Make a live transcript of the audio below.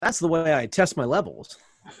That's the way I test my levels.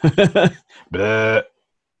 Bleh.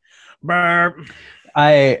 Burp.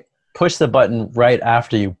 I pushed the button right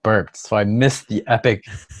after you burped, so I missed the epic.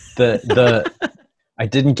 The I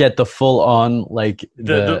didn't get the full on like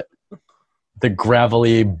the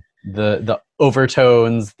gravelly the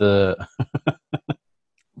overtones, the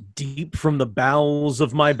deep from the bowels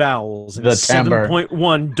of my bowels in The timbre.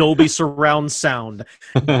 7.1 Dolby surround sound.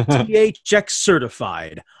 THX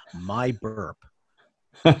certified. My burp.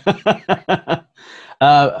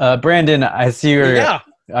 Brandon, I see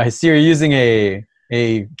you're using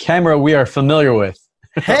a camera we are familiar with.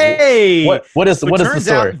 Hey, what is the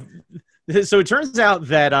story? So it turns out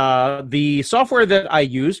that the software that I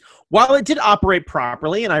use, while it did operate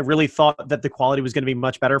properly, and I really thought that the quality was going to be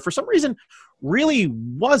much better, for some reason, really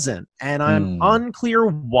wasn't, and I'm unclear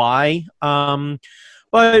why.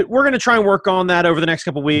 But we're going to try and work on that over the next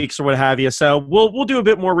couple of weeks or what have you. So we'll do a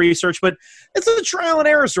bit more research, but it's a trial and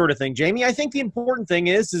error sort of thing, Jamie. I think the important thing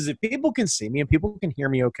is if people can see me and people can hear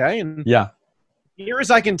me okay, and here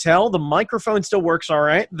as I can tell, the microphone still works all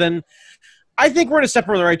right, then I think we're in a step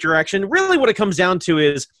in the right direction. Really what it comes down to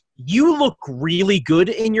is you look really good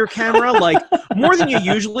in your camera, like more than you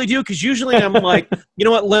usually do, because usually I'm like, you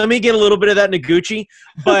know what, let me get a little bit of that Noguchi.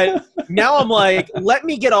 But now I'm like, let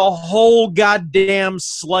me get a whole goddamn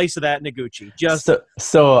slice of that Noguchi. Just a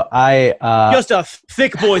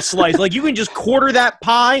thick boy slice. Like you can just quarter that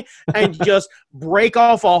pie and just break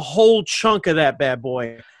off a whole chunk of that bad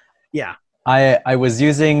boy. Yeah. I was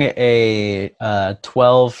using a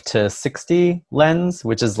 12 to 60 lens,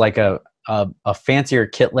 which is like a fancier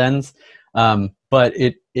kit lens, but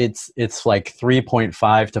it's like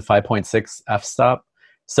 3.5 to 5.6 f-stop.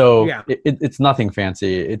 So it's nothing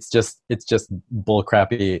fancy. It's just bull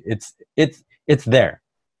crappy. It's there.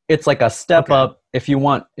 It's like a step up. If you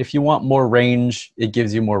want more range, it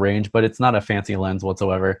gives you more range, but it's not a fancy lens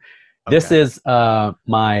whatsoever. Okay. This is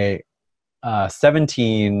my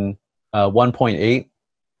 17 1.8.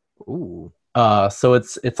 Ooh. So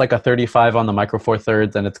it's like a 35 on the Micro Four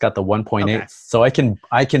Thirds, and it's got the 1.8. Okay. So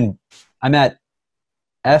I'm at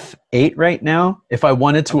f8 right now. If I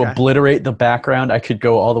wanted to obliterate the background, I could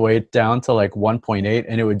go all the way down to like 1.8,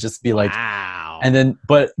 and it would just be like, wow. And then,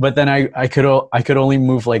 but then I could only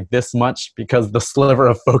move like this much because the sliver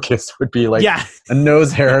of focus would be like a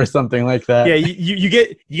nose hair or something like that. Yeah, you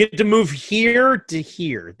get to move here to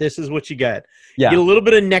here. This is what you get. Yeah, you get a little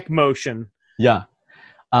bit of neck motion. Yeah.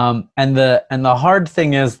 And the hard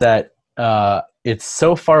thing is that it's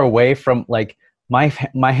so far away from, like, my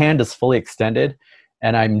hand is fully extended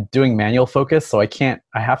and I'm doing manual focus, so I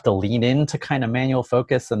have to lean in to kind of manual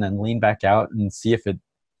focus and then lean back out and see if it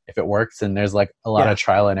works, and there's like a lot of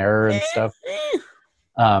trial and error and stuff.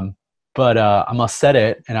 But I'm gonna set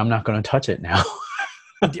it and I'm not gonna touch it now.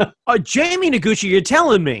 Jamie Noguchi, you're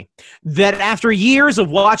telling me that after years of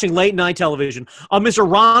watching late night television,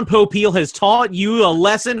 Mr. Ron Popeil has taught you a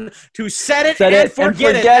lesson to set it and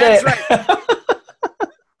forget it. That's right.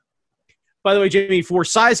 By the way, Jamie, for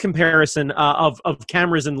size comparison of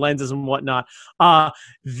cameras and lenses and whatnot,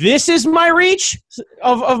 this is my reach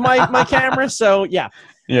of my camera. So yeah,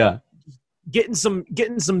 getting some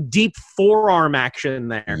deep forearm action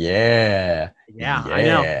there. Yeah. I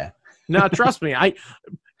know. No, trust me.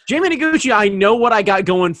 Jamie Noguchi, I know what I got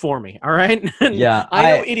going for me. All right. Yeah. I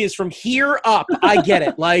know it is from here up. I get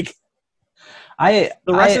it. Like, the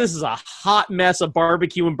rest of this is a hot mess of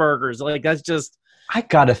barbecue and burgers. Like, that's just. I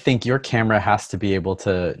gotta think your camera has to be able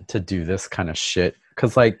to do this kind of shit.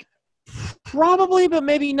 Cause like. Probably, but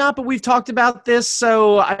maybe not. But we've talked about this,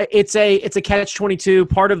 so it's a catch-22.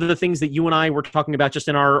 Part of the things that you and I were talking about just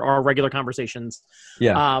in our regular conversations,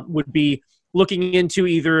 would be looking into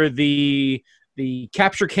either the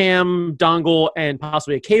capture cam dongle and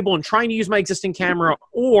possibly a cable and trying to use my existing camera,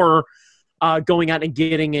 or going out and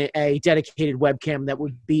getting a dedicated webcam that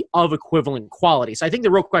would be of equivalent quality. So I think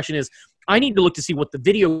the real question is, I need to look to see what the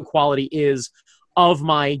video quality is of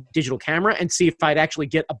my digital camera and see if I'd actually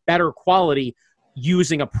get a better quality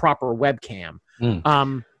using a proper webcam.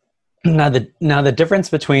 Now the difference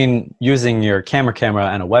between using your camera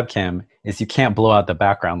and a webcam is you can't blow out the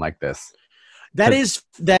background like this. That is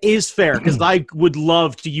fair, because I would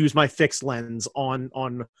love to use my fixed lens on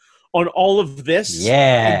all of this.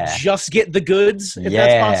 Yeah. And just get the goods if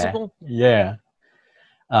that's possible. Yeah.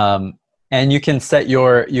 And you can set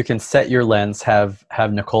your lens, have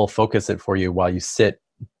Nicole focus it for you while you sit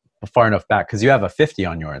far enough back, because you have a 50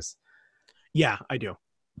 on yours. Yeah, I do.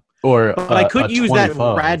 Or I could use 25.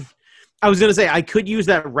 that rad. I was gonna say I could use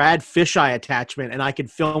that rad fisheye attachment, and I could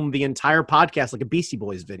film the entire podcast like a Beastie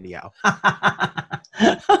Boys video.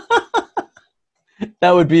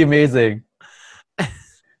 That would be amazing.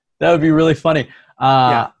 That would be really funny.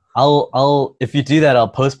 Yeah. I'll if you do that, I'll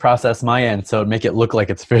post process my end so it'd make it look like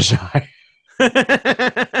it's fisheye.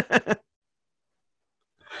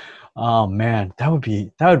 Oh man, that would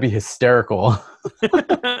be hysterical.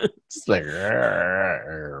 Just like,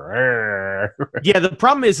 Yeah, the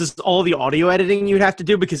problem is all the audio editing you'd have to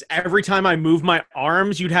do, because every time I move my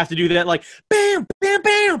arms, you'd have to do that like bam, bam,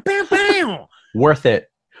 bam, bam, bam. Worth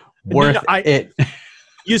it. Worth it.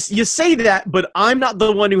 You say that, but I'm not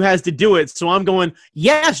the one who has to do it. So I'm going,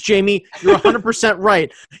 yes, Jamie, you're 100%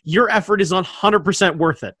 right. Your effort is 100%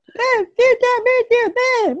 worth it.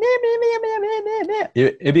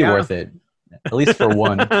 It'd be worth it, at least for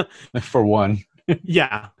one. For one.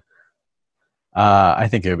 Yeah. I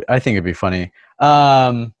think it'd be funny.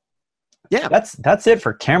 Yeah. That's it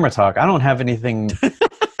for camera talk. I don't have anything.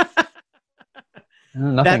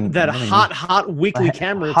 Nothing. That hot weekly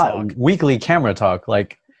camera talk. Weekly camera talk.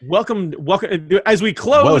 Like welcome. As we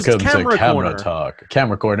close, welcome camera to camera corner. talk.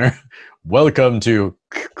 Camera corner. Welcome to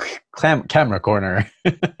camera corner.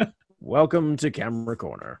 Welcome to camera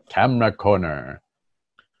corner. Camera corner.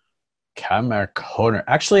 Camera corner.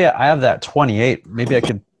 Actually, I have that 28. Maybe I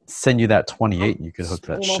could send you that 28 and you could hook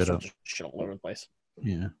that shit up. Shit all over the place.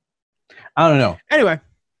 Yeah. I don't know. Anyway.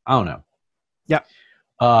 I don't know. Yeah.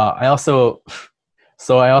 I also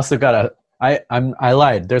got I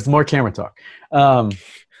lied. There's more camera talk.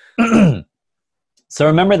 So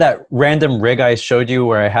remember that random rig I showed you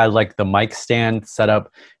where I had like the mic stand set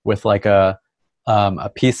up with like a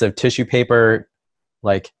piece of tissue paper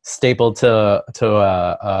like stapled to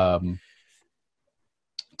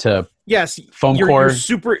yes, foam core.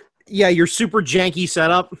 Your super janky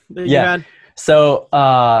setup that you had. So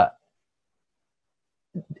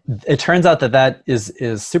it turns out that is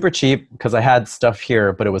super cheap because I had stuff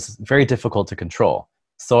here, but it was very difficult to control.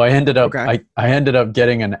 So I ended up I ended up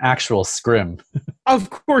getting an actual scrim. Of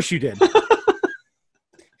course you did.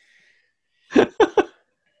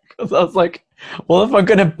 Because I was like, well, if I'm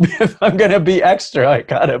gonna be extra, I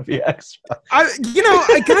gotta be extra. God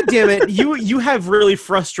damn it, you have really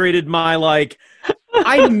frustrated my like.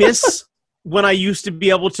 I miss when I used to be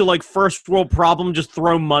able to like first world problem just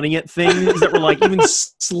throw money at things that were like even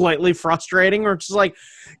slightly frustrating, or just like,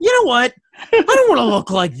 you know what? I don't want to look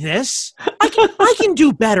like this. I can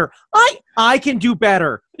do better. I can do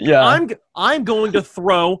better. Yeah. I'm going to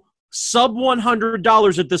throw sub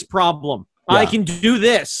 $100 at this problem. Yeah. I can do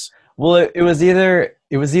this. Well, it was either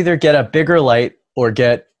get a bigger light or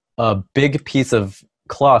get a big piece of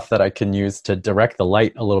cloth that I can use to direct the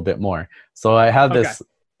light a little bit more. So I have this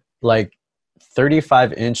like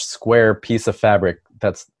 35-inch square piece of fabric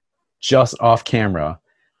that's just off camera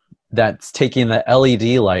that's taking the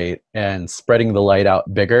LED light and spreading the light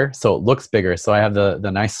out bigger so it looks bigger. So I have the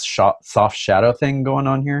nice soft shadow thing going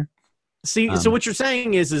on here. See, so what you're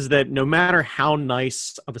saying is that no matter how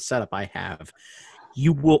nice of a setup I have,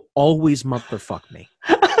 you will always motherfuck me.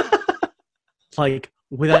 Like,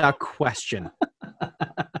 without question.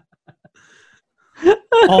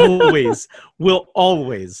 Always. Will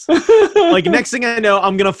always. Like, next thing I know,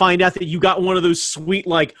 I'm going to find out that you got one of those sweet,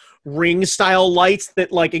 like, ring-style lights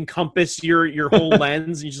that, like, encompass your whole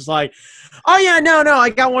lens. And you're just like, oh, yeah, no,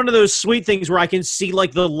 I got one of those sweet things where I can see,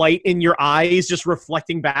 like, the light in your eyes just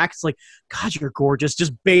reflecting back. It's like, God, you're gorgeous.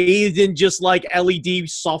 Just bathed in just, like, LED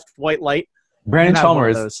soft white light. Brandon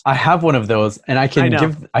Chalmers, I have one of those, and I can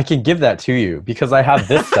give that to you because I have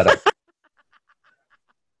this setup.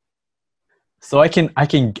 So I can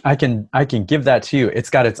give that to you.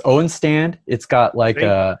 It's got its own stand. It's got like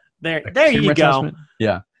a there you go.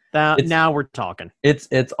 Yeah. Now we're talking.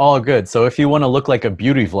 It's all good. So if you want to look like a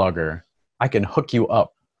beauty vlogger, I can hook you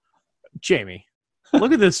up. Jamie,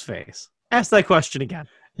 look at this face. Ask that question again.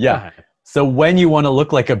 Yeah. So when you want to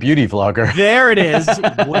look like a beauty vlogger. There it is.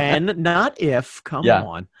 When, not if. Come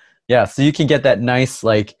on. Yeah. So you can get that nice,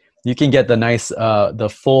 like, you can get the nice, the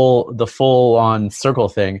full on circle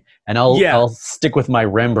thing. And I'll stick with my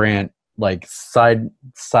Rembrandt, like, side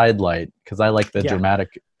light. Cause I like the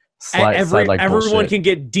dramatic side light everyone bullshit. Can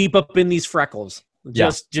get deep up in these freckles.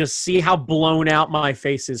 Just see how blown out my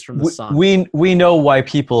face is from the sun. We know why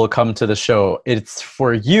people come to the show. It's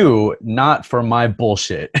for you, not for my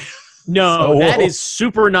bullshit. No, that is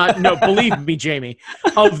super not. No, believe me, Jamie.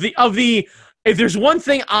 Of the, if there's one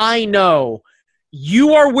thing I know,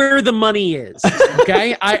 you are where the money is.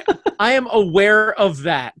 Okay, I am aware of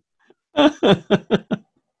that.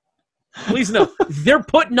 Please know they're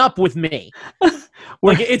putting up with me.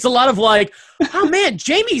 Like it's a lot of like, oh man,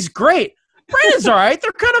 Jamie's great. Brandon's all right.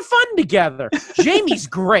 They're kind of fun together. Jamie's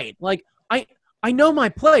great. Like I know my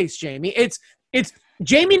place, Jamie. It's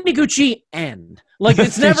Jamie Noguchi end. Like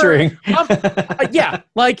it's Featuring. never, yeah,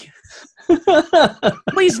 like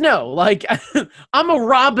please no, like I'm a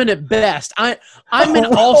Robin at best. I'm an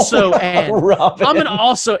also and Robin. I'm an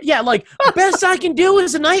also, yeah, like best I can do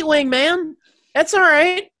is a Nightwing, man. That's all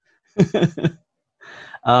right.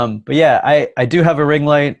 But yeah, I do have a ring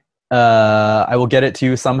light. I will get it to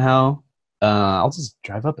you somehow. I'll just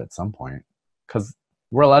drive up at some point because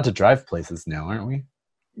we're allowed to drive places now, aren't we?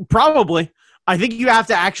 Probably. I think you have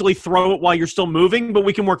to actually throw it while you're still moving, but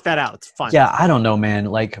we can work that out. It's fine. Yeah, I don't know, man.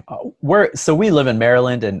 Like we live in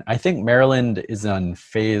Maryland, and I think Maryland is on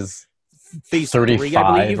phase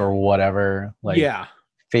 35 or whatever. Like yeah,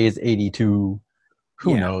 phase 82.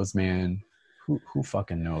 Who Yeah. knows, man? Who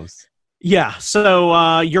fucking knows? Yeah,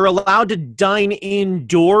 so you're allowed to dine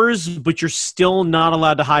indoors, but you're still not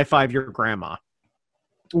allowed to high five your grandma.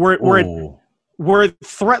 We're at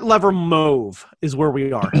threat level mauve is where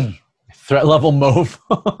we are. Threat level mauve.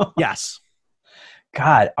 Yes.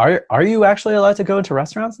 God, are you actually allowed to go into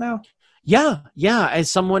restaurants now? Yeah.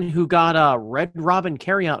 As someone who got a Red Robin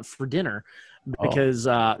carryout for dinner, because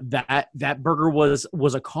that burger was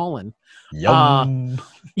a call-in. Yum.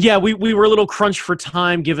 Yeah, we were a little crunched for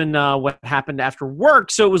time given what happened after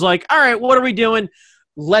work. So it was like, all right, what are we doing?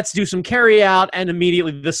 Let's do some carry out. And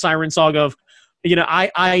immediately the siren song of,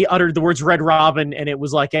 I uttered the words Red Robin, and it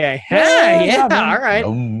was like, hey, yeah, all right.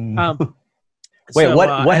 Wait, so,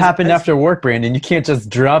 what happened after work, Brandon? You can't just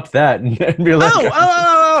drop that and be like,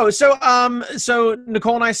 So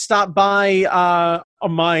Nicole and I stopped by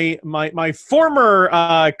my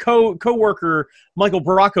former co-worker Michael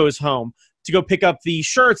Bracco's home to go pick up the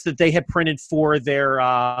shirts that they had printed for their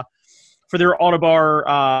Autobar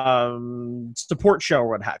support show or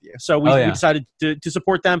what have you. So we decided to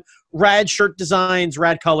support them. Rad shirt designs,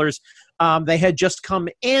 rad colors. They had just come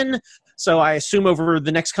in. So I assume over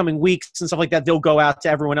the next coming weeks and stuff like that, they'll go out to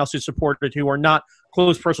everyone else who supported who are not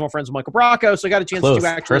close personal friends with Michael Bracco. So I got a chance to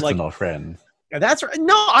actually personal friend. Yeah, that's right.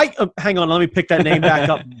 No, hang on. Let me pick that name back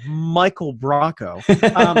up. Michael Bracco.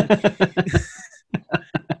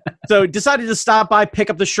 So decided to stop by,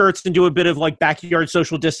 pick up the shirts, and do a bit of like backyard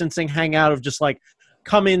social distancing, hang out of just like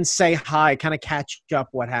come in, say hi, kind of catch up,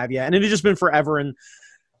 what have you. And it had just been forever. And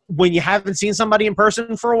when you haven't seen somebody in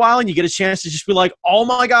person for a while and you get a chance to just be like, oh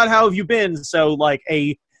my God, how have you been? So like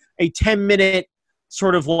a 10-minute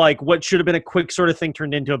sort of like what should have been a quick sort of thing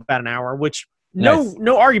turned into about an hour, which Nice.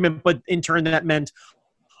 no argument, but in turn that meant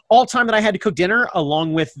all time that I had to cook dinner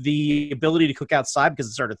along with the ability to cook outside because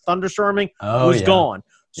it started thunderstorming was gone.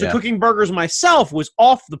 So cooking burgers myself was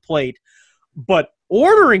off the plate, but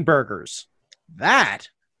ordering burgers, that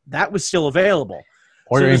was still available.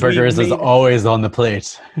 Ordering burgers is always on the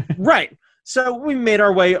plate. Right. So we made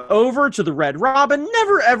our way over to the Red Robin,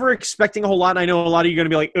 never ever expecting a whole lot. And I know a lot of you are going to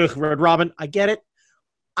be like, ugh, Red Robin. I get it.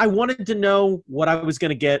 I wanted to know what I was going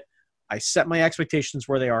to get. I set my expectations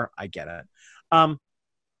where they are. I get it.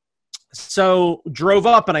 So drove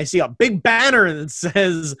up and I see a big banner that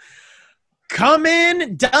says, come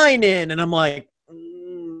in, dine in. And I'm like,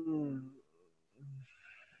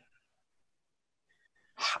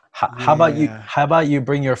 How about you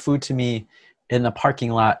bring your food to me in the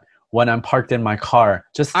parking lot when I'm parked in my car?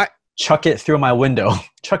 Just chuck it through my window.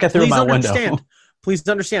 Chuck it through my window. Please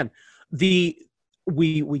understand.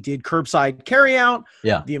 We did curbside carry out.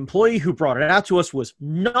 Yeah. The employee who brought it out to us was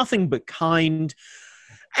nothing but kind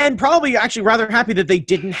and probably actually rather happy that they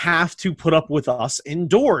didn't have to put up with us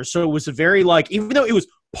indoors. So it was a very even though it was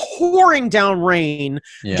pouring down rain,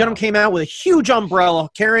 the gentleman came out with a huge umbrella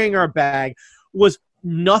carrying our bag, was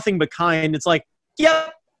nothing but kind. It's like, yeah,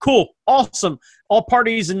 cool, awesome. All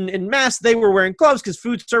parties in mass, they were wearing gloves because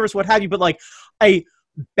food service, what have you. But like a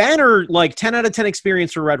banner, 10 out of 10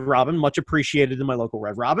 experience for Red Robin, much appreciated in my local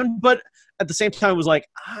Red Robin. But at the same time, it was like,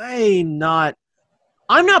 I'm not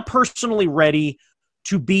personally ready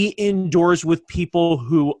to be indoors with people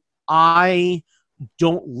who I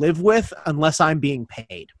don't live with unless I'm being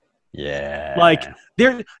paid. Yeah. Like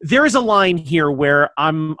there is a line here where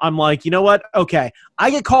I'm like, you know what? Okay. I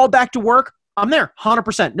get called back to work. I'm there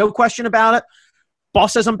 100%. No question about it.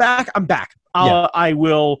 Boss says I'm back. I'm back. I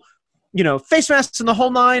will, face masks and the whole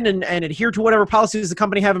nine and adhere to whatever policies the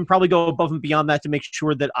company have and probably go above and beyond that to make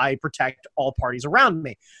sure that I protect all parties around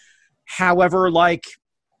me. However,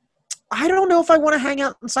 I don't know if I want to hang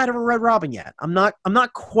out inside of a Red Robin yet. I'm not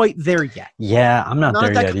quite there yet. Yeah, I'm not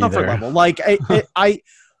there yet either. Level.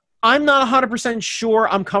 I'm not 100% sure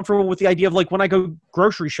I'm comfortable with the idea of when I go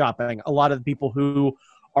grocery shopping, a lot of the people who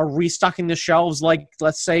are restocking the shelves,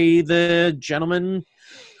 let's say the gentleman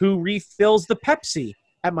who refills the Pepsi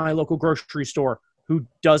at my local grocery store who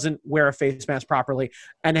doesn't wear a face mask properly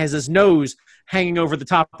and has his nose hanging over the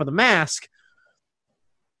top of the mask.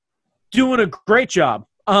 doing a great job.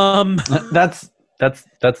 That's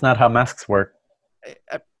not how masks work.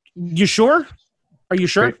 You sure? Are you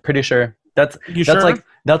sure? Pretty sure. That's sure?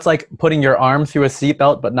 like putting your arm through a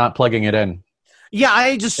seatbelt but not plugging it in. Yeah,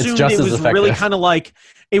 I just assumed just it as was effective. really kind of like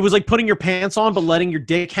it was like putting your pants on but letting your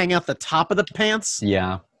dick hang out the top of the pants.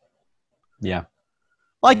 Yeah.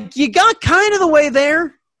 Like you got kind of the way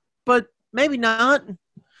there, but maybe not.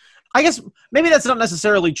 I guess maybe that's not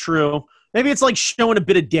necessarily true. Maybe it's like showing a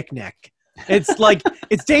bit of dick neck. It's like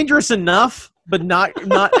it's dangerous enough, but not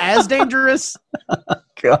as dangerous.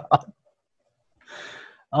 God.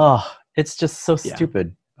 Oh, it's just so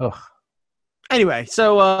stupid. Oh. Anyway,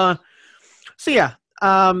 so yeah.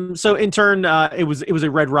 So in turn, it was a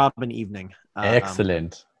Red Robin evening.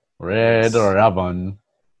 Excellent. Red Robin.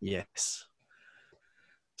 Yes.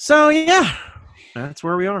 So yeah, that's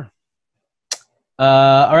where we are.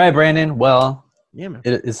 All right, Brandon. Well, yeah, man.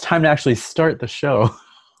 It's time to actually start the show.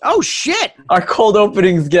 Oh shit! Our cold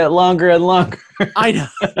openings get longer and longer. I know.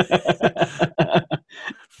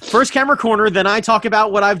 First camera corner, then I talk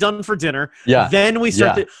about what I've done for dinner. Yeah. Then we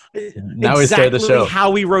start now we start the show. How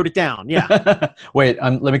we wrote it down. Yeah. Wait,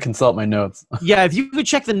 let me consult my notes. Yeah, if you could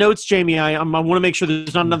check the notes, Jamie, I want to make sure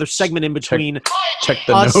there's not another segment in between. Check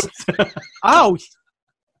the notes. Oh.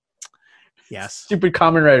 Yes. Stupid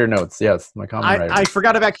Kamen Rider notes. Yes, my Kamen Rider. I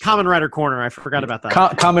forgot about Kamen Rider Corner. I forgot about that.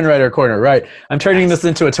 Kamen Rider Corner, right. I'm turning this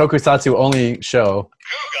into a tokusatsu only show.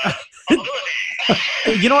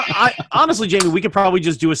 You know what? Honestly, Jamie, we could probably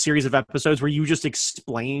just do a series of episodes where you just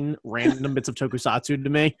explain random bits of tokusatsu to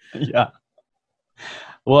me. Yeah.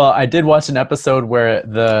 Well, I did watch an episode where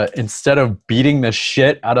instead of beating the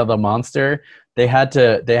shit out of the monster, they had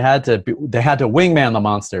to wingman the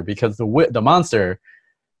monster because the monster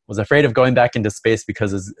was afraid of going back into space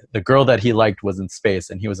because the girl that he liked was in space,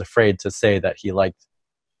 and he was afraid to say that he liked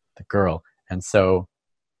the girl. And so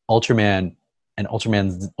Ultraman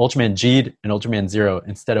G'd and Ultraman Zero,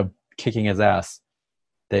 instead of kicking his ass,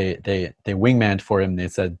 they wingmaned for him. They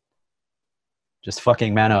said, just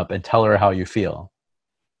fucking man up and tell her how you feel.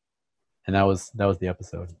 And that was the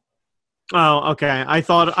episode. Oh, okay. I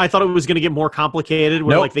thought it was going to get more complicated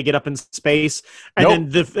where like they get up in space and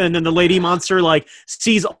then the lady monster like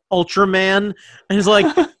sees Ultraman and is like,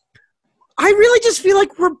 I really just feel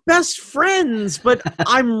like we're best friends, but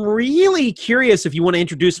I'm really curious if you want to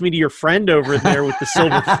introduce me to your friend over there with the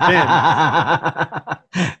silver fin.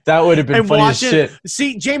 That would have been funny as shit.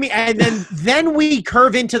 See, Jamie, and then we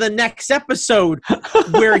curve into the next episode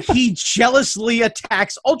where he jealously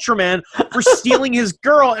attacks Ultraman for stealing his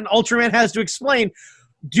girl, and Ultraman has to explain,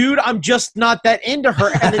 dude, I'm just not that into her.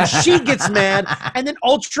 And then she gets mad, and then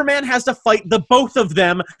Ultraman has to fight the both of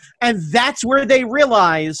them, and that's where they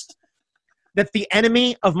realized that the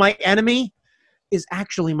enemy of my enemy is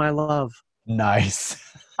actually my love. Nice.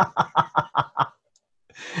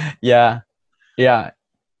 Yeah.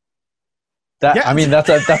 I mean, that's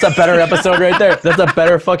a better episode right there. That's a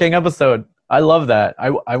better fucking episode. I love that.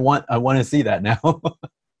 I want to see that now.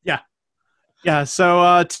 Yeah.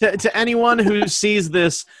 So to anyone who sees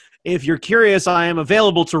this, if you're curious, I am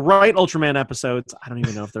available to write Ultraman episodes. I don't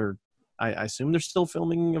even know if they're. I assume they're still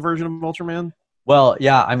filming a version of Ultraman. Well,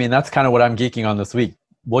 yeah, I mean, that's kind of what I'm geeking on this week.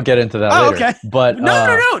 We'll get into that later. Okay. But no.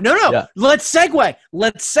 Yeah. Let's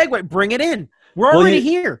segue. Bring it in. We're already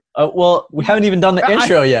here. Well, we haven't even done the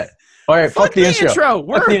intro yet. All right, fuck the intro.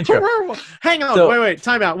 Fuck the intro. Hang on. Wait.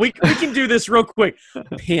 Time out. We can do this real quick.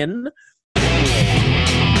 Pin.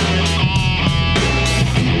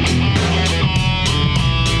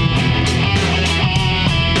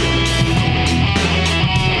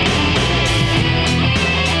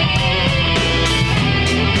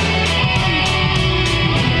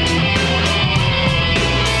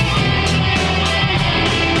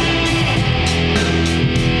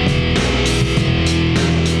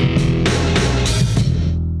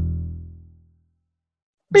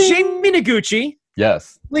 Jamie Noguchi.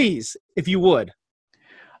 Yes. Please, if you would.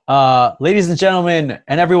 Ladies and gentlemen,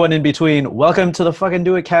 and everyone in between, welcome to the fucking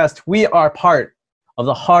Do It Cast. We are part of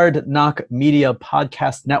the Hard Knock Media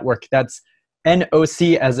Podcast Network. That's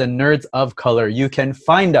NOC as in Nerds of Color. You can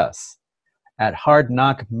find us at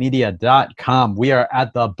hardknockmedia.com. We are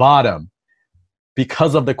at the bottom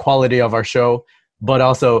because of the quality of our show, but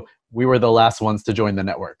also we were the last ones to join the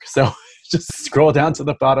network. So just scroll down to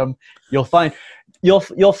the bottom. You'll find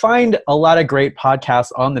a lot of great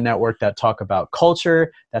podcasts on the network that talk about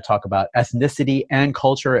culture, that talk about ethnicity and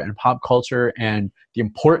culture and pop culture and the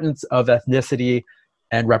importance of ethnicity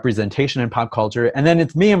and representation in pop culture. And then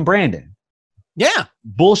it's me and Brandon. Yeah.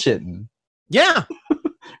 Bullshitting. Yeah.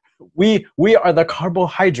 We are the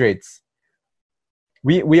carbohydrates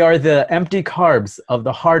We are the empty carbs of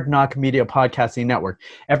the Hard Knock Media Podcasting Network.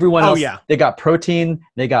 Everyone else, they got protein,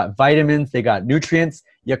 they got vitamins, they got nutrients.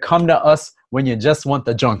 You come to us when you just want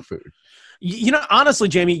the junk food. You know, honestly,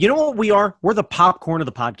 Jamie, you know what we are? We're the popcorn of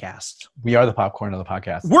the podcast. We are the popcorn of the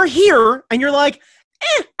podcast. We're here, and you're like,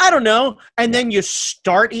 I don't know. And then you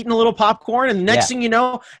start eating a little popcorn, and the next thing you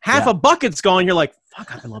know, half a bucket's gone. You're like,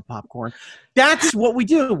 fuck, I love popcorn. That's what we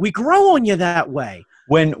do. We grow on you that way.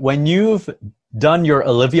 When you've done your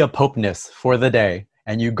Olivia Popeness for the day,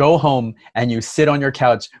 and you go home and you sit on your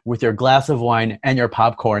couch with your glass of wine and your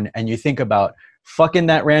popcorn, and you think about fucking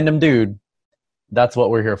that random dude, that's what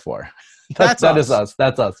we're here for. That is us.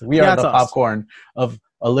 That's us. We are the popcorn of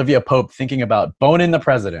Olivia Pope thinking about boning the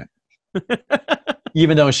president.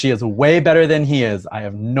 Even though she is way better than he is, I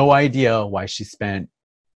have no idea why she spent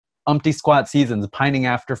umpty squat seasons pining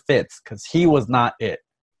after Fitz, because he was not it.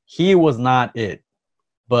 He was not it.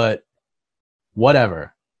 But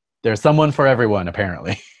whatever. There's someone for everyone,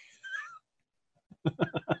 apparently.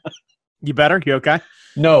 You better? You okay?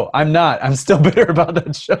 No, I'm not. I'm still bitter about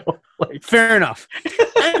that show. Fair enough.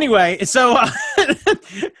 Anyway, so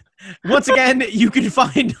once again, you can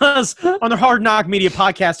find us on the Hard Knock Media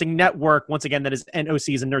Podcasting Network. Once again, that is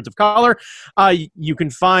NOCs and Nerds of Color. You can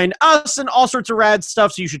find us and all sorts of rad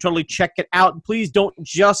stuff, so you should totally check it out. Please don't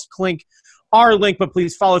just click our link, but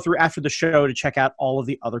please follow through after the show to check out all of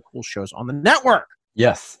the other cool shows on the network.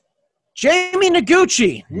 Yes. Jamie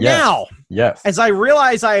Noguchi. Now, as I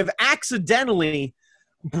realize I have accidentally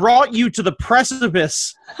brought you to the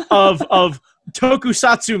precipice of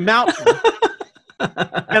Tokusatsu Mountain,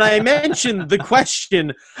 and I mentioned the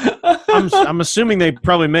question, I'm assuming they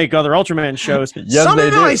probably make other Ultraman shows. Yes, somehow they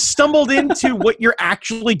do. I stumbled into what you're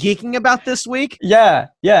actually geeking about this week. Yeah.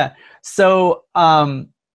 So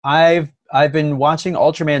I've been watching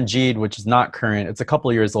Ultraman Geed, which is not current. It's a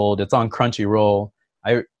couple years old. It's on Crunchyroll.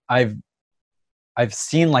 I've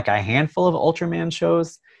seen like a handful of Ultraman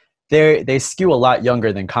shows. They skew a lot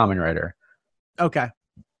younger than Kamen Rider. Okay.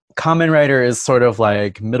 Kamen Rider is sort of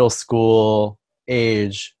like middle school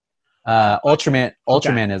age.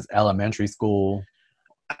 Ultraman is elementary school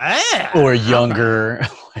or younger.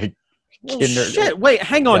 Like shit. Wait,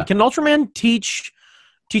 hang on. Yeah. Can Ultraman teach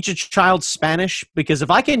a child Spanish? Because if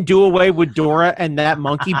I can do away with Dora and that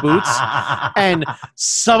monkey boots and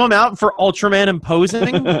sub them out for Ultraman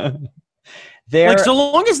imposing, so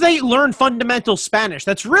long as they learn fundamental Spanish,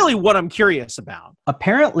 that's really what I'm curious about.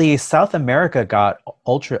 Apparently, South America got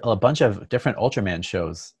a bunch of different Ultraman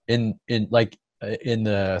shows in the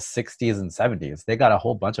 60s and 70s. They got a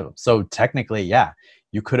whole bunch of them. So technically, yeah,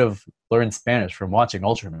 you could have learned Spanish from watching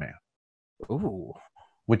Ultraman. Ooh,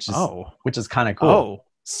 which is kind of cool. Oh.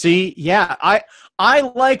 See, yeah, I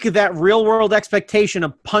like that real world expectation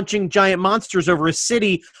of punching giant monsters over a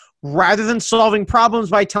city rather than solving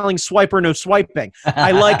problems by telling swipe or no swiping.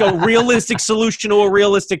 I like a realistic solution to a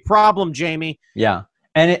realistic problem, Jamie. Yeah,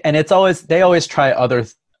 and it's always, they always try other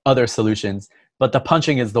solutions, but the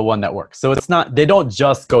punching is the one that works. So it's not, they don't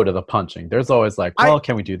just go to the punching. There's always like, well,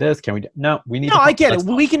 can we do this? Can we no, we need No, I get it.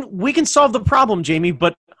 We can solve the problem, Jamie,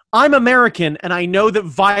 but I'm American, and I know that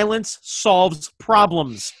violence solves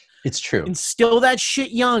problems. It's true. Instill that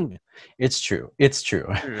shit young. It's true. It's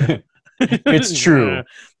true. It's true.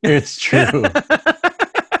 It's true.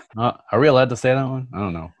 Are we allowed to say that one? I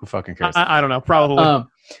don't know. Who fucking cares? I don't know. Probably.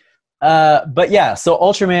 But yeah, so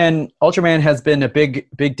Ultraman has been a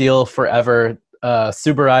big deal forever.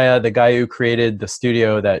 Subaraya, the guy who created the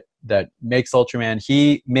studio that makes Ultraman,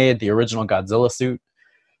 he made the original Godzilla suit.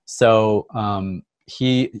 So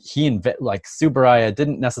Subaraya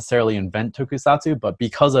didn't necessarily invent Tokusatsu, but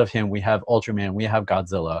because of him, we have Ultraman, we have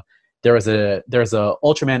Godzilla. There's a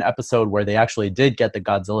Ultraman episode where they actually did get the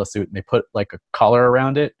Godzilla suit and they put like a collar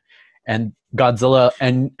around it, and Godzilla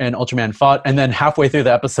and Ultraman fought, and then halfway through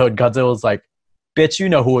the episode, Godzilla was like, bitch, you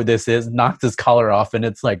know who this is, knocked his collar off, and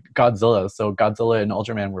it's like Godzilla. So Godzilla and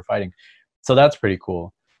Ultraman were fighting. So that's pretty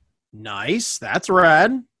cool. Nice. That's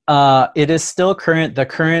rad. It is still current. The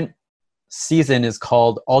current season is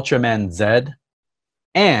called Ultraman Z,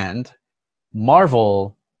 and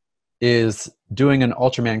Marvel is doing an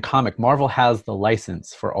Ultraman comic. Marvel has the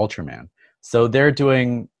license for Ultraman, so they're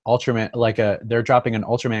doing Ultraman, they're dropping an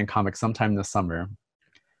Ultraman comic sometime this summer.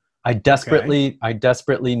 I desperately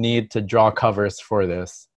need to draw covers for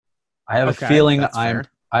this. I have a feeling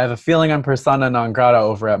I'm persona non grata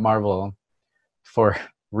over at Marvel for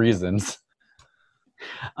reasons.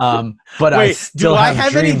 But wait, do I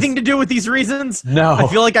have anything to do with these reasons? No. I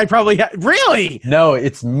feel like I probably really? No,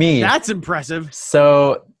 it's me. That's impressive.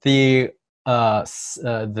 So the what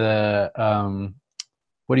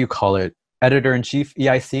do you call it? Editor-in-chief,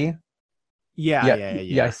 EIC,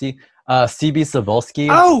 I see. CB Cebulski.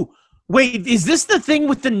 Oh, wait, is this the thing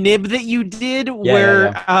with the nib that you did?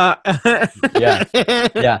 Yeah.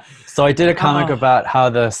 So I did a comic about how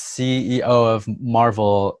the CEO of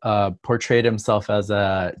Marvel portrayed himself as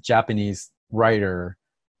a Japanese writer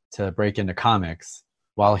to break into comics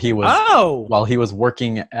while he was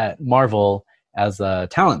working at Marvel as a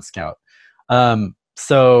talent scout.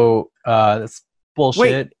 So that's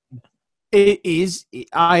bullshit. Wait,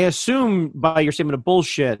 I assume by your statement of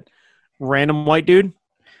bullshit, random white dude?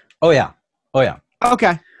 Oh yeah.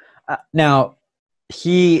 Okay. Now,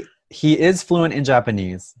 he is fluent in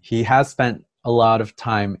Japanese. He has spent a lot of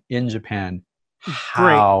time in Japan.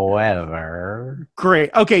 Great. However, great.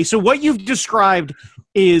 Okay, so what you've described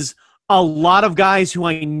is a lot of guys who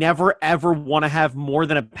I never ever want to have more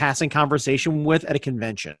than a passing conversation with at a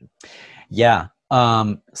convention. Yeah.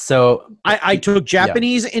 So I took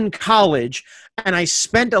Japanese in college, and I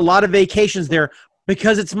spent a lot of vacations there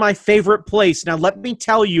because it's my favorite place. Now, let me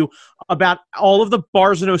tell you about all of the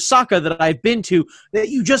bars in Osaka that I've been to that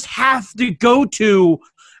you just have to go to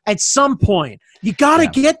at some point. You got to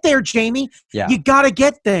get there, Jamie. Yeah. You got to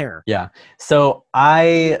get there. Yeah. So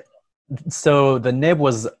the Nib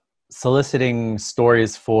was soliciting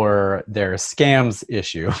stories for their scams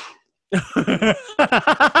issue.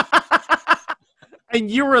 And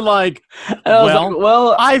you were like,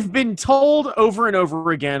 well, I've been told over and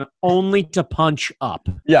over again only to punch up.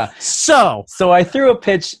 Yeah. So I threw a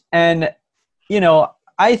pitch, and,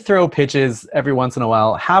 I throw pitches every once in a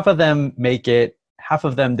while. Half of them make it. Half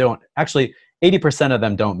of them don't. Actually, 80% of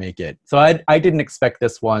them don't make it. So I didn't expect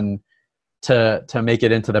this one to make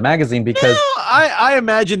it into the magazine because I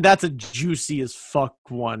imagine that's a juicy as fuck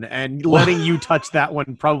one, and letting you touch that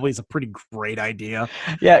one probably is a pretty great idea.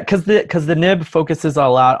 Yeah, because the Nib focuses a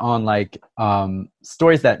lot on like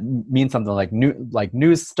stories that mean something, like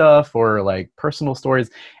news stuff or like personal stories,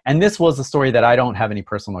 and this was a story that I don't have any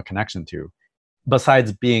personal connection to,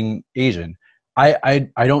 besides being Asian. I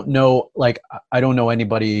don't know, like I don't know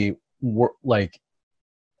anybody like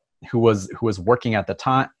who was working at the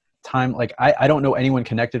time. Like I don't know anyone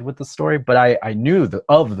connected with the story, but I knew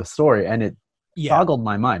of the story, and it boggled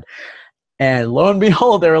my mind. And lo and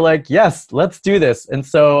behold, they were like, yes, let's do this. And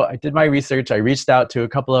so I did my research. I reached out to a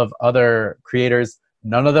couple of other creators.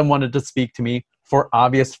 None of them wanted to speak to me for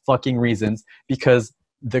obvious fucking reasons, because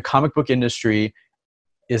the comic book industry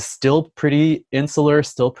is still pretty insular,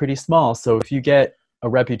 still pretty small. So if you get a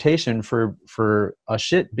reputation for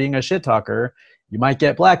being a shit talker, you might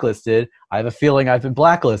get blacklisted. I have a feeling I've been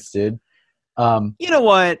blacklisted. You know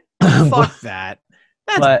what? Fuck that.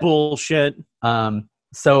 That's bullshit.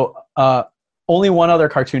 So only one other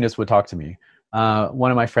cartoonist would talk to me.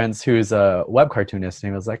 One of my friends who's a web cartoonist,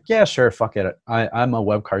 and he was like, yeah, sure, fuck it. I'm a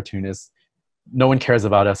web cartoonist. No one cares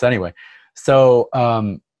about us anyway. So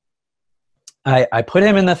I put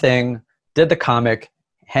him in the thing, did the comic,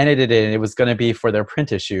 handed it in. It was going to be for their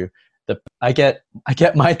print issue. I get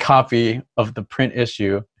my copy of the print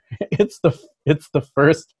issue. It's the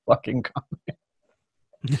first fucking comic.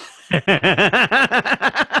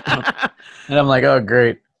 And I'm like, oh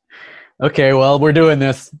great. Okay, well, we're doing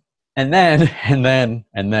this. And then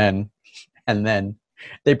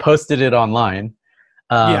they posted it online.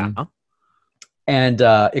 And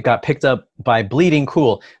it got picked up by Bleeding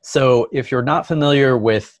Cool. So if you're not familiar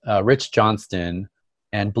with Rich Johnston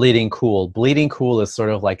and Bleeding Cool is sort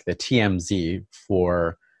of like the TMZ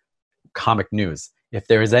for comic news. If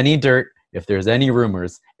there's any dirt, if there's any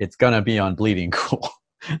rumors, it's gonna be on Bleeding Cool.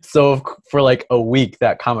 So for like a week,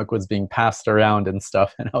 that comic was being passed around and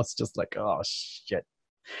stuff, and I was just like, oh shit.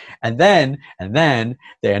 And then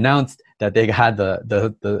they announced that they had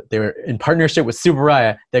they were in partnership with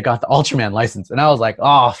Subaraya. They got the Ultraman license, and I was like,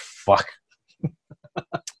 oh fuck.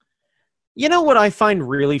 You know what I find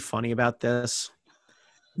really funny about this?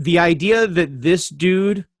 The idea that this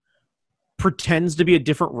dude pretends to be a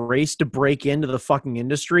different race to break into the fucking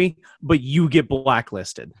industry, but you get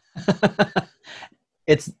blacklisted.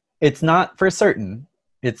 It's not for certain.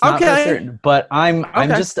 It's not for certain. But I'm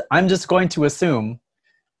just going to assume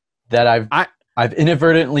that I've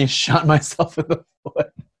inadvertently shot myself in the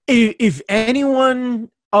foot. If anyone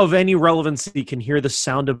of any relevancy can hear the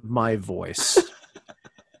sound of my voice,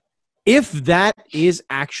 if that is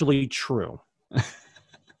actually true,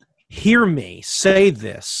 hear me say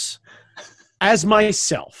this as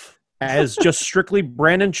myself, as just strictly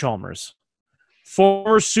Brandon Chalmers,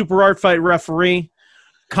 former Super Art Fight referee,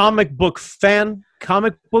 comic book fan,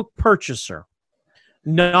 comic book purchaser,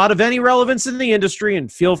 not of any relevance in the industry,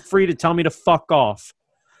 and feel free to tell me to fuck off.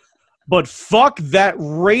 But fuck that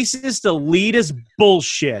racist, elitist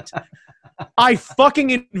bullshit. I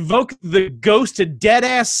fucking invoke the ghost to dead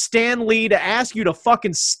ass Stan Lee to ask you to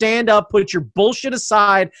fucking stand up, put your bullshit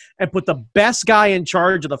aside, and put the best guy in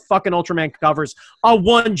charge of the fucking Ultraman covers,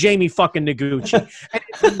 one Jamie fucking Noguchi. And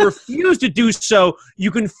if you refuse to do so,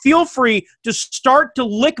 you can feel free to start to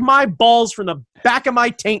lick my balls from the back of my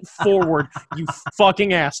taint forward, you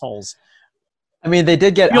fucking assholes. I mean, they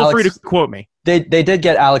did get Feel free to quote me. They did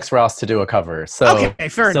get Alex Ross to do a cover, so okay,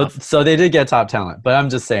 fair enough. So they did get top talent, but I'm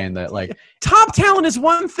just saying that, like, top talent is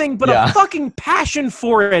one thing, but a fucking passion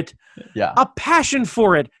for it. Yeah, a passion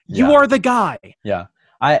for it. You are the guy. Yeah,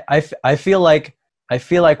 I feel like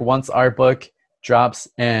once our book drops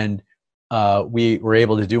and we were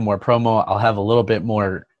able to do more promo, I'll have a little bit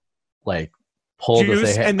more like pull juice, to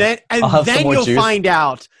say, hey, and then you'll find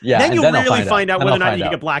out. Yeah, then you'll really find out whether or not you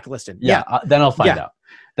get blacklisted. Yeah, then I'll find out.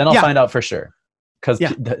 Then I'll find out for sure, because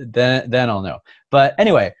then I'll know. But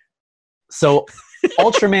anyway, so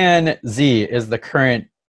Ultraman Z is the current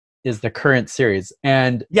series,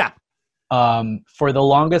 and for the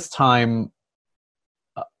longest time,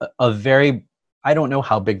 I don't know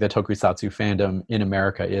how big the Tokusatsu fandom in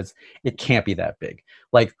America is. It can't be that big.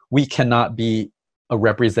 Like, we cannot be a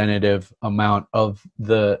representative amount of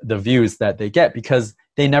the views that they get, because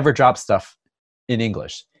they never drop stuff in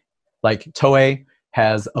English. Like, Toei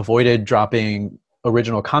has avoided dropping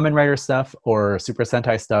original Kamen Rider stuff or Super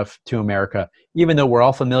Sentai stuff to America, even though we're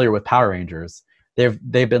all familiar with Power Rangers. They've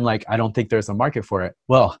been like, I don't think there's a market for it.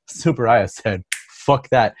 Well, Super Aya said, fuck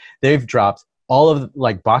that. They've dropped all of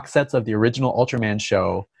like box sets of the original Ultraman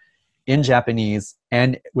show in Japanese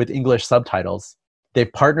and with English subtitles. They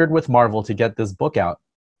partnered with Marvel to get this book out.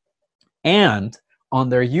 And on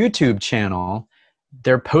their YouTube channel,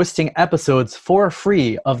 they're posting episodes for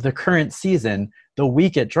free of the current season the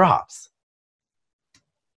week it drops.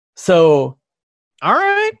 So, all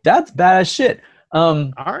right, that's bad as shit.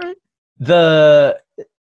 All right, the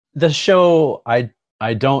show I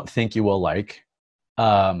don't think you will like.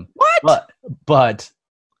 What? But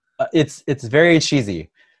it's very cheesy.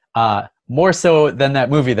 More so than that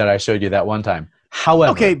movie that I showed you that one time.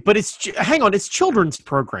 However, okay, but hang on, it's children's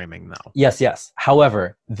programming though. Yes.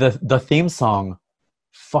 However, the theme song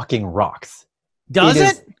fucking rocks. Does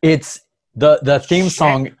it? It's the theme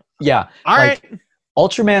song. Yeah. All right.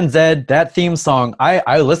 Ultraman Z, that theme song,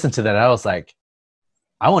 I listened to that. I was like,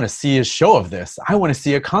 I want to see a show of this. I want to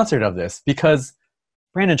see a concert of this, because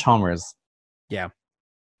Brandon Chalmers. Yeah.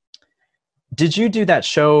 Did you do that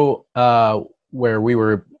show where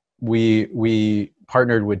we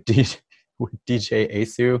partnered with DJ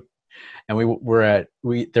Asu, and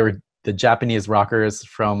there were the Japanese rockers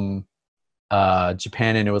from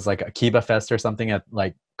Japan, and it was like Akiba Fest or something at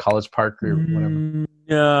like College Park or whatever?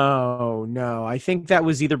 No. I think that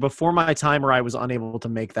was either before my time, or I was unable to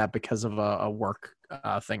make that because of a work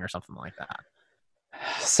thing or something like that.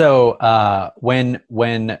 So when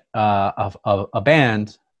a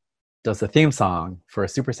band does a theme song for a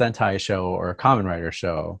Super Sentai show or a Kamen Rider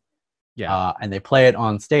show, and they play it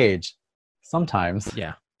on stage, sometimes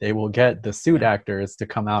they will get the suit actors to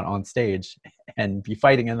come out on stage and be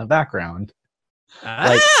fighting in the background.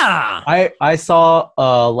 Like, I saw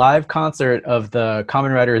a live concert of the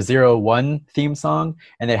Kamen Rider 01 theme song,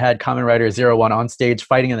 and they had Kamen Rider 01 on stage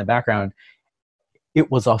fighting in the background.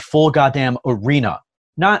 It was a full goddamn arena,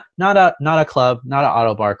 not a club, not an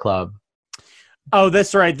auto bar club. Oh,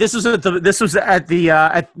 that's right. This was at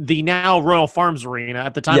the now Royal Farms Arena.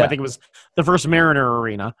 At the time, I think it was the First Mariner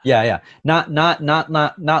Arena. Yeah. Not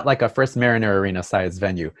like a First Mariner Arena size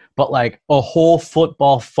venue, but like a whole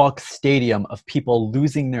football fuck stadium of people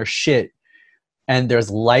losing their shit. And there's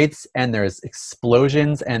lights, and there's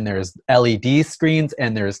explosions, and there's LED screens,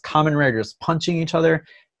 and there's Kamen Riders punching each other,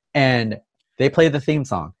 and they play the theme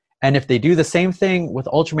song. And if they do the same thing with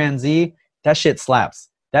Ultraman Z, that shit slaps.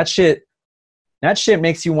 That shit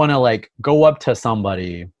makes you want to like go up to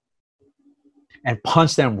somebody and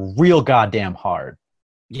punch them real goddamn hard.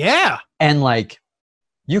 Yeah. And like,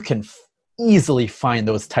 you can easily find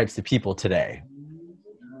those types of people today.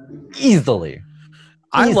 Easily.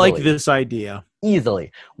 I like this idea.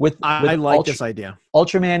 Easily. I like this idea.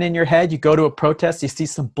 Ultraman in your head, you go to a protest, you see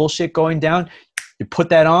some bullshit going down, you put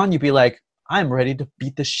that on, you be like, I'm ready to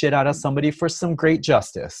beat the shit out of somebody for some great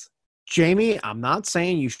justice. Jamie, I'm not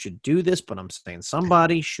saying you should do this, but I'm saying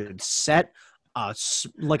somebody should set a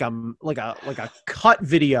cut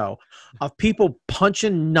video of people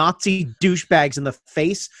punching Nazi douchebags in the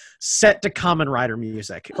face, set to Kamen Rider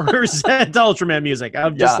music or set to Ultraman music.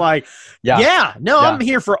 I'm just I'm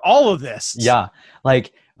here for all of this. Yeah,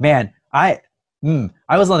 like, man, I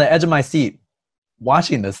was on the edge of my seat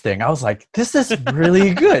watching this thing. I was like, this is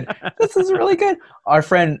really good. This is really good. Our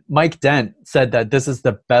friend Mike Dent said that this is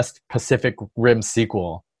the best Pacific Rim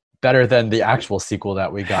sequel, better than the actual sequel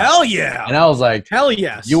that we got. Hell yeah. And I was like, hell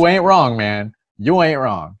yes. You ain't wrong, man. You ain't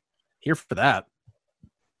wrong. Here for that.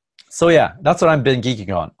 So yeah, that's what I've been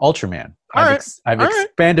geeking on. Ultraman. I've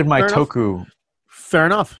expanded my Toku. Fair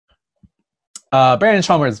enough. Brandon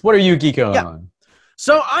Chalmers, what are you geeking on?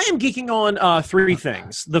 So I am geeking on 3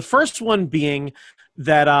 things. The first one being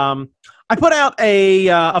that I put out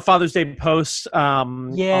a Father's Day post. I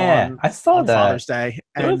saw that. Father's Day.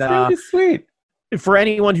 It was really sweet. For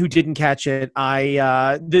anyone who didn't catch it,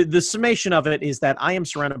 the summation of it is that I am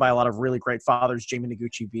surrounded by a lot of really great fathers, Jamie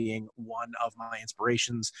Noguchi being one of my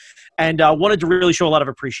inspirations, and wanted to really show a lot of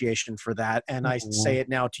appreciation for that. And I say it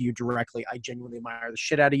now to you directly. I genuinely admire the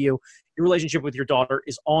shit out of you. Your relationship with your daughter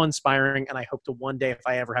is awe-inspiring, and I hope to one day, if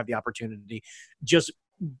I ever have the opportunity, just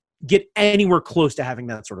get anywhere close to having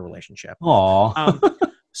that sort of relationship. Aww.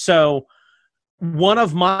 So one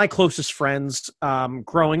of my closest friends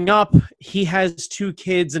growing up, he has 2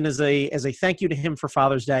 kids, and as a thank you to him for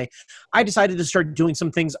Father's Day, I decided to start doing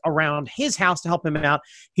some things around his house to help him out.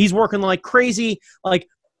 He's working like crazy. Like,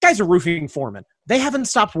 guy's a roofing foreman. They haven't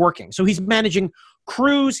stopped working. So he's managing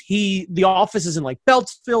crews. The office is in like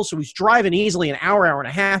Beltsville, so he's driving easily an hour and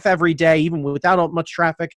a half every day, even without much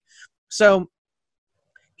traffic. So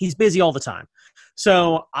he's busy all the time.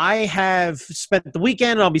 So I have spent the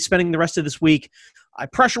weekend, and I'll be spending the rest of this week. I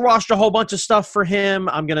pressure washed a whole bunch of stuff for him.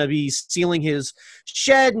 I'm going to be sealing his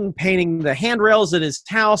shed and painting the handrails at his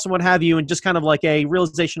house and what have you, and just kind of like a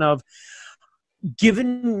realization of,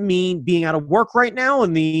 given me being out of work right now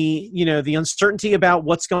and the uncertainty about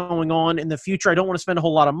what's going on in the future, I don't want to spend a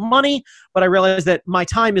whole lot of money, but I realize that my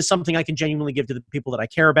time is something I can genuinely give to the people that I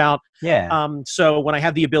care about. Yeah. So when I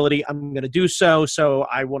have the ability, I'm going to do so. So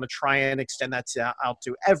I want to try and extend that out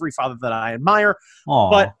to every father that I admire. Aww.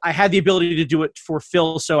 But I had the ability to do it for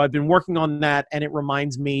Phil. So I've been working on that, and it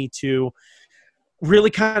reminds me to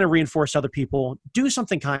really kind of reinforce other people. Do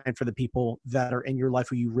something kind for the people that are in your life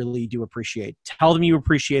who you really do appreciate. Tell them you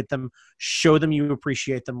appreciate them. Show them you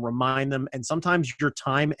appreciate them. Remind them. And sometimes your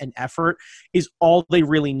time and effort is all they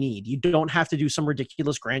really need. You don't have to do some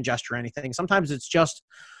ridiculous grand gesture or anything. Sometimes it's just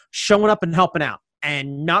showing up and helping out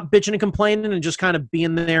and not bitching and complaining and just kind of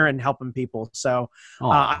being there and helping people. So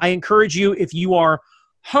I encourage you, if you are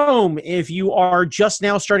home, if you are just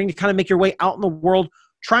now starting to kind of make your way out in the world,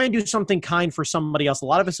 try and do something kind for somebody else. A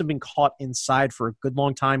lot of us have been caught inside for a good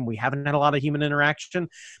long time. We haven't had a lot of human interaction.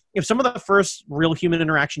 If some of the first real human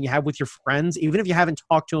interaction you have with your friends, even if you haven't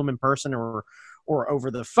talked to them in person or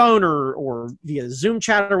over the phone or via Zoom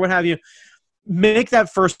chat or what have you, make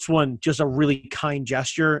that first one just a really kind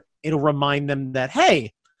gesture. It'll remind them that,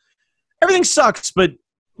 hey, everything sucks, but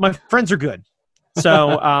my friends are good.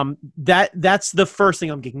 So that's the first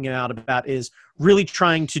thing I'm geeking out about, is really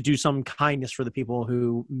trying to do some kindness for the people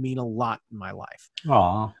who mean a lot in my life.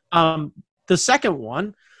 Aww. The second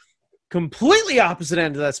one, completely opposite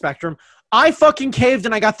end of that spectrum, I fucking caved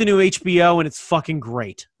and I got the new HBO, and it's fucking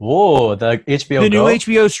great. Whoa, the HBO new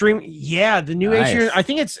HBO stream. Yeah, the new HBO. I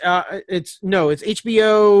think it's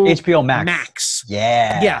HBO Max.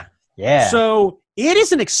 Yeah. So it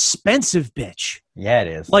is an expensive bitch. Yeah, it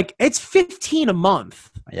is. Like, it's $15 a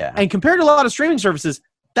month. Yeah. And compared to a lot of streaming services,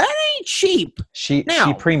 that ain't cheap. She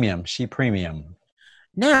premium.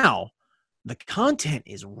 Now, the content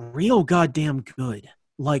is real goddamn good.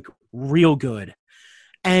 Like, real good.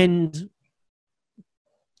 And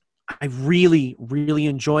I really, really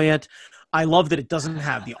enjoy it. I love that it doesn't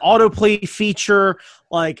have the autoplay feature.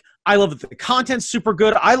 Like, I love that the content's super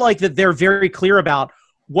good. I like that they're very clear about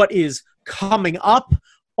what is coming up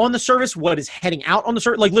on the service, what is heading out on the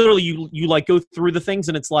service. Like, literally, you like go through the things,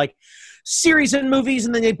 and it's like series and movies,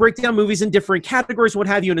 and then they break down movies in different categories, what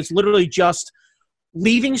have you, and it's literally just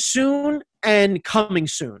leaving soon and coming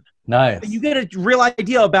soon. Nice. And you get a real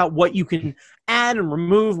idea about what you can add and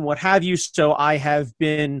remove and what have you. So I have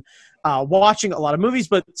been watching a lot of movies,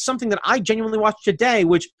 but something that I genuinely watched today,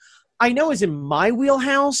 which I know is in my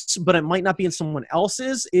wheelhouse, but it might not be in someone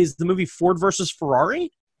else's, is the movie Ford versus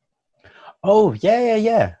Ferrari. Oh,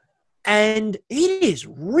 yeah. And it is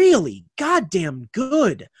really goddamn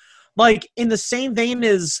good. Like, in the same vein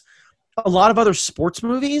as a lot of other sports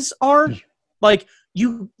movies are. Like,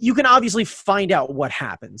 you can obviously find out what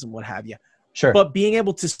happens and what have you. Sure. But being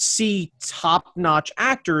able to see top-notch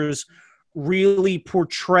actors really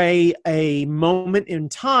portray a moment in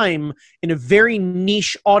time in a very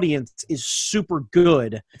niche audience is super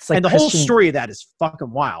good. It's like, and the whole story of that is fucking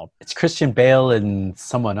wild. It's Christian Bale and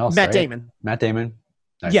someone else, Matt right? Damon. Matt Damon.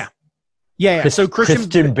 Nice. Yeah. Yeah. So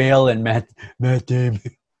Christian Bale and Matt Damon.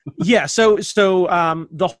 Yeah. So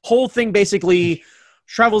the whole thing basically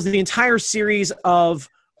travels the entire series of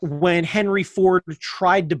when Henry Ford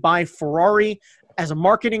tried to buy Ferrari as a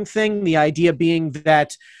marketing thing. The idea being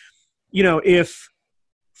that, if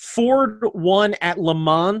Ford won at Le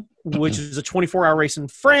Mans, which is a 24-hour race in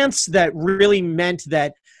France, that really meant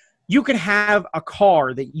that you could have a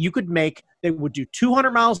car that you could make that would do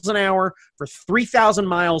 200 miles an hour for 3,000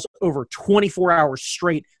 miles over 24 hours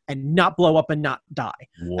straight and not blow up and not die.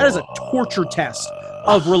 Whoa. That is a torture test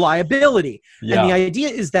of reliability. Yeah. And the idea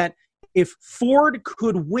is that if Ford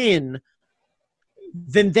could win,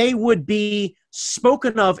 then they would be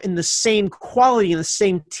spoken of in the same quality, in the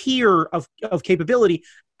same tier of capability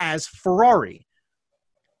as Ferrari.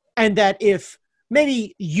 And that if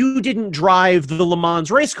maybe you didn't drive the Le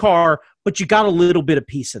Mans race car, but you got a little bit of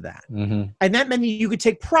piece of that. Mm-hmm. And that meant you could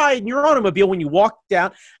take pride in your automobile when you walked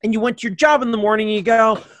out and you went to your job in the morning and you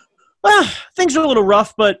go, things are a little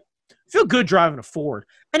rough, but I feel good driving a Ford.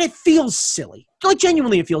 And it feels silly. Like,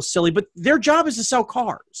 genuinely it feels silly, but their job is to sell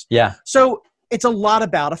cars. Yeah. So it's a lot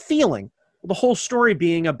about a feeling. The whole story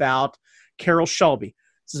being about Carroll Shelby.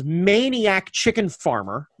 This is maniac chicken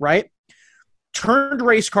farmer, right? Turned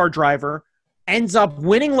race car driver, ends up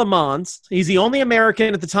winning Le Mans. He's the only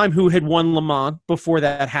American at the time who had won Le Mans before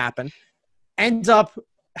that happened. Ends up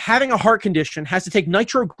having a heart condition, has to take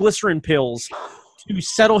nitroglycerin pills to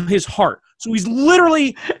settle his heart. So he's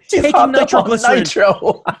literally taking nitroglycerin.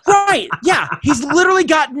 Nitro. Right, yeah. He's literally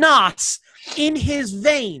got knots in his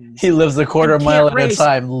veins. He lives a quarter mile at a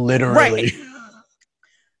time, literally. Right.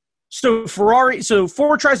 So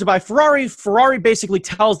Ford tries to buy Ferrari. Ferrari basically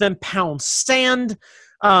tells them pound sand.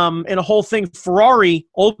 And a whole thing,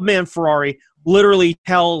 old man Ferrari, literally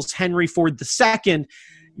tells Henry Ford II,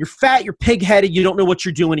 you're fat, you're pig-headed, you don't know what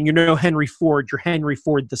you're doing, and you're no Henry Ford, you're Henry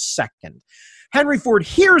Ford II. Henry Ford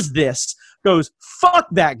hears this, goes, fuck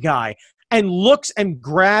that guy, and looks and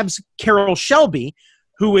grabs Carroll Shelby,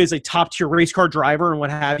 who is a top-tier race car driver and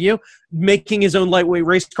what have you, making his own lightweight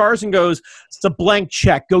race cars, and goes, it's a blank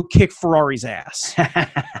check, go kick Ferrari's ass.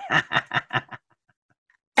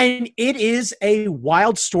 And it is a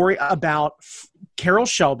wild story about Carroll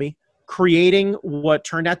Shelby creating what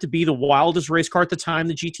turned out to be the wildest race car at the time,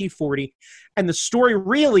 the GT40, and the story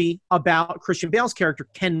really about Christian Bale's character,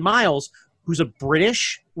 Ken Miles, who's a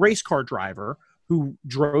British race car driver who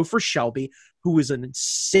drove for Shelby, who was an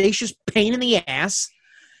insatiable pain in the ass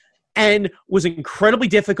and was incredibly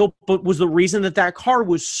difficult, but was the reason that car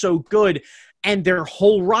was so good. And their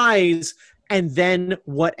whole rise, and then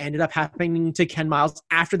what ended up happening to Ken Miles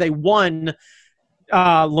after they won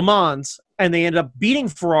Le Mans, and they ended up beating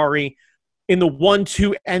Ferrari in the 1,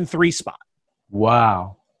 2, and 3 spot.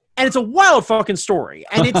 Wow. And it's a wild fucking story.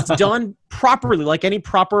 And it's done properly, like any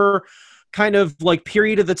proper kind of like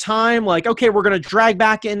period of the time. Like, okay, we're going to drag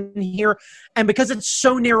back in here. And because it's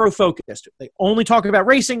so narrow focused, they only talk about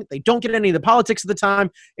racing. They don't get any of the politics of the time.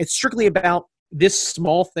 It's strictly about this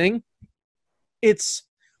small thing. It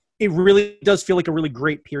really does feel like a really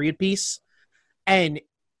great period piece. And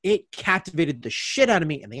it captivated the shit out of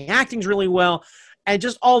me. And the acting's really well. And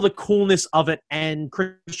just all the coolness of it. And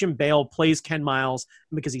Christian Bale plays Ken Miles.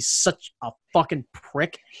 And because he's such a fucking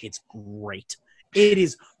prick, it's great. It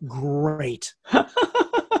is great. He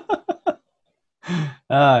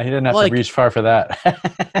didn't have to reach far for that.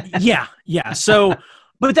 Yeah. So...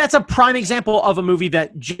 But that's a prime example of a movie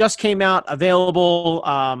that just came out, available.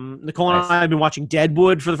 Nicole and I have been watching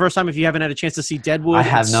Deadwood for the first time. If you haven't had a chance to see Deadwood, I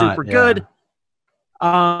have it's not, super good.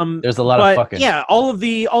 There's a lot of fucking... Yeah, all of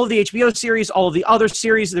the HBO series, all of the other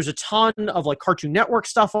series, there's a ton of like Cartoon Network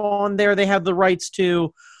stuff on there they have the rights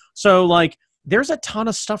to. So like there's a ton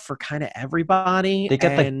of stuff for kind of everybody. They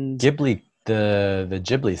get the Ghibli, the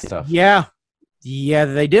Ghibli stuff. Yeah,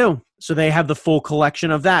 they do. So they have the full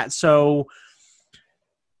collection of that. So...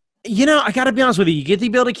 I got to be honest with you. You get the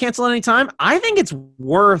ability to cancel at any time. I think it's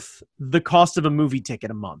worth the cost of a movie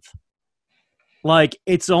ticket a month. Like,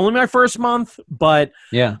 it's only my first month, but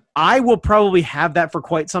yeah, I will probably have that for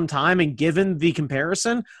quite some time. And given the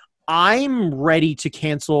comparison, I'm ready to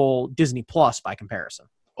cancel Disney Plus by comparison.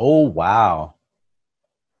 Oh, wow.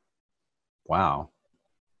 Wow.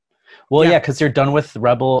 Well, yeah, because you're done with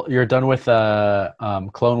you're done with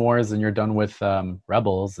Clone Wars, and you're done with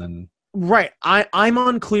Rebels, and... Right. I'm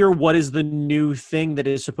unclear what is the new thing that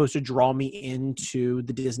is supposed to draw me into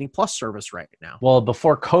the Disney Plus service right now. Well,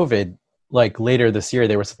 before COVID, like later this year,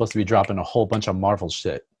 they were supposed to be dropping a whole bunch of Marvel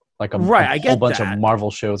shit. Like a whole bunch of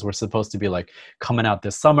Marvel shows were supposed to be like coming out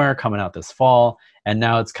this summer, coming out this fall. And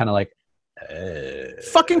now it's kind of like...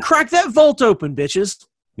 Fucking crack that vault open, bitches.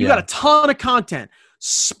 You got a ton of content.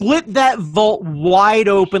 split that vault wide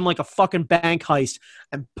open like a fucking bank heist,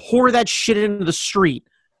 and pour that shit into the street.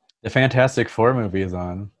 The Fantastic Four movie is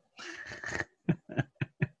on.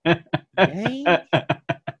 Okay.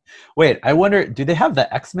 Wait, I wonder, do they have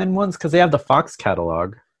the X-Men ones? Because they have the Fox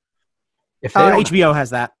catalog. If they HBO has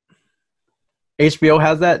that. HBO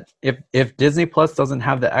has that? If Disney Plus doesn't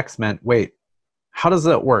have the X-Men, wait, how does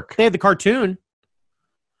that work? They have the cartoon.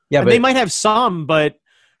 Yeah, and but they might have some, but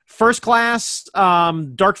First Class,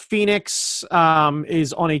 Dark Phoenix is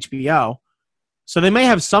on HBO. So they may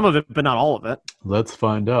have some of it, but not all of it. Let's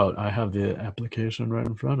find out. I have the application right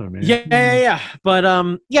in front of me. Yeah. But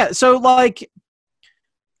so like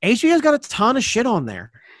HBO's got a ton of shit on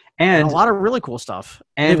there. And a lot of really cool stuff.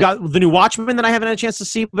 And they've got the new Watchmen that I haven't had a chance to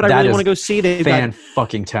see, but I really want to go see. They've got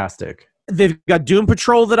fan-fucking-tastic. They've got Doom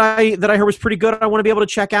Patrol that I heard was pretty good. I want to be able to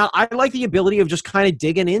check out. I like the ability of just kind of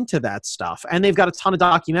digging into that stuff. And they've got a ton of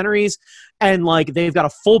documentaries, and like they've got a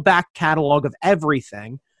full back catalog of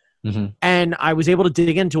everything. Mm-hmm. And I was able to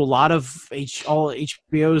dig into a lot of all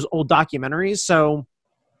HBO's old documentaries. So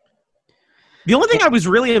the only thing I was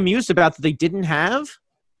really amused about that they didn't have,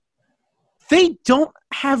 they don't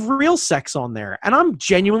have real sex on there, and I'm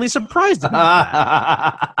genuinely surprised about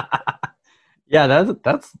that. Yeah,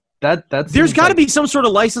 that's. There's got to be some sort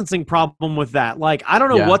of licensing problem with that. Like, I don't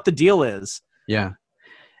know what the deal is. Yeah.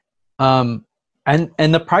 And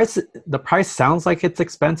the price sounds like it's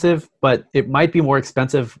expensive, but it might be more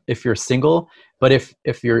expensive if you're single. But if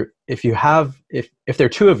there are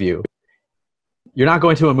two of you, you're not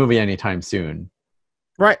going to a movie anytime soon.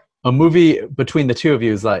 Right. A movie between the two of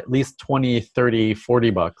you is like at least $20, $30,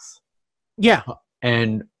 $40. Yeah.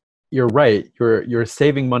 And you're right. You're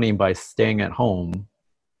saving money by staying at home.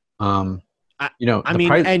 And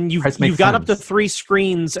you've got up to 3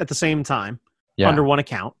 screens at the same time under one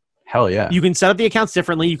account. Hell yeah. You can set up the accounts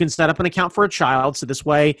differently. You can set up an account for a child. So this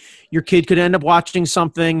way your kid could end up watching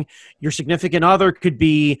something. Your significant other could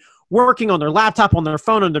be working on their laptop, on their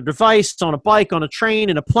phone, on their device, on a bike, on a train,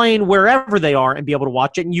 in a plane, wherever they are, and be able to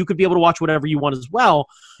watch it. And you could be able to watch whatever you want as well.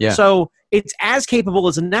 Yeah. So it's as capable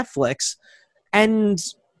as a Netflix. And,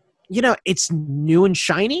 it's new and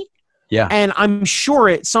shiny. Yeah. And I'm sure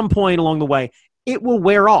at some point along the way, it will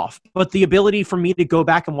wear off. But the ability for me to go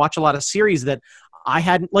back and watch a lot of series that I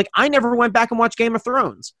hadn't, like, I never went back and watched Game of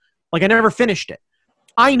Thrones. Like, I never finished it.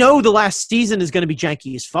 I know the last season is going to be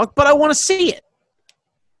janky as fuck, but I want to see it.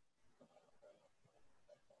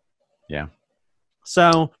 Yeah.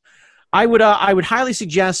 So I would highly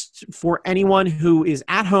suggest for anyone who is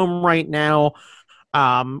at home right now,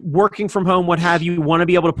 working from home, what have you, want to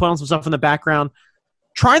be able to put on some stuff in the background,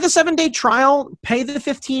 try the 7-day trial, pay the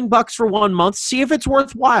 $15 for 1 month, see if it's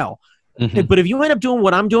worthwhile. Mm-hmm. But if you end up doing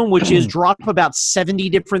what I'm doing, which is drop about 70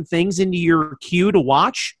 different things into your queue to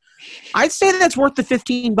watch, I'd say that's worth the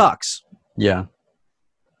 $15. Yeah.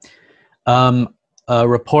 A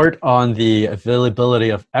report on the availability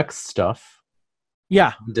of X stuff.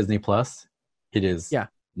 Yeah. Disney Plus. It is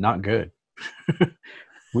not good.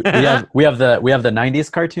 we have the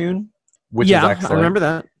 90s cartoon, which is excellent. I remember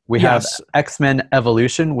that. We have X-Men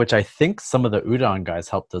Evolution, which I think some of the Udon guys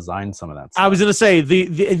helped design some of that stuff. I was going to say,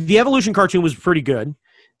 the Evolution cartoon was pretty good.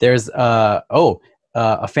 There's a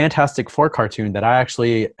Fantastic Four cartoon that I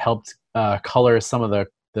actually helped color some of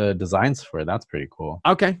the designs for. That's pretty cool.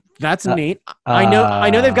 Okay, that's neat. I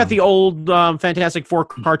know they've got the old Fantastic Four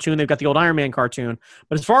cartoon. They've got the old Iron Man cartoon.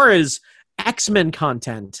 But as far as X-Men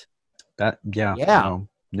content... No.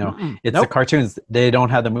 Mm-mm. It's the cartoons. They don't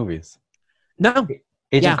have the movies. No.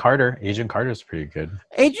 Agent Carter's pretty good.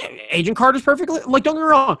 Agent Carter's perfectly, like, don't get me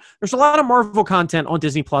wrong, there's a lot of Marvel content on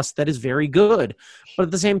Disney Plus that is very good, but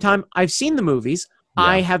at the same time, I've seen the movies.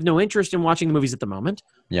 I have no interest in watching the movies at the moment.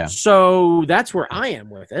 Yeah. So that's where I am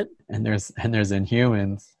with it. And there's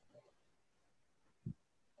Inhumans.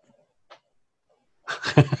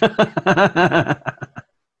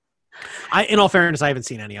 In all fairness, I haven't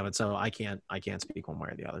seen any of it, so I can't speak one way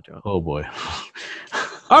or the other to it. Oh boy.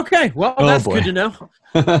 Okay, well, that's good to know.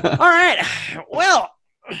 All right, well,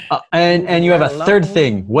 and you have a third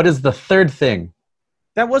thing. What is the third thing?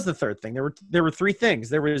 That was the third thing. There were 3 things.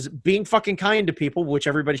 There was being fucking kind to people, which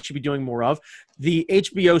everybody should be doing more of. The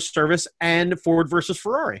HBO service and Ford versus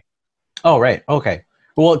Ferrari. Oh right, okay.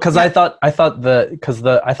 Well, because I thought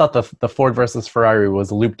the Ford versus Ferrari was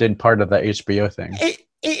looped in part of the HBO thing.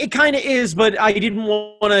 It kind of is, but I didn't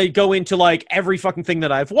want to go into like every fucking thing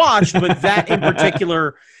that I've watched. But that in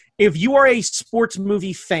particular, if you are a sports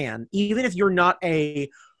movie fan, even if you're not a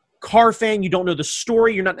car fan, you don't know the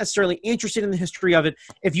story, you're not necessarily interested in the history of it,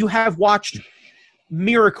 if you have watched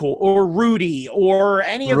Miracle or Rudy or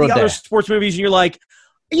any of the other sports movies, and you're like,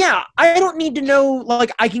 Yeah, I don't need to know.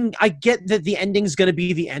 Like, I get that the ending's going to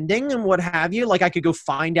be the ending and what have you. Like, I could go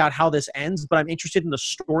find out how this ends, but I'm interested in the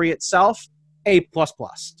story itself. A plus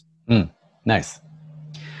plus. Nice.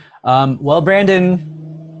 Well,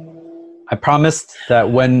 Brandon, I promised that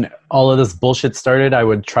when all of this bullshit started, I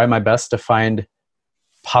would try my best to find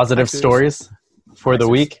positive stories for the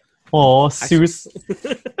week. Oh, Seuss.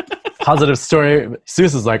 Positive story.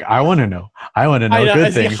 Seuss is like, I want to know. I want to know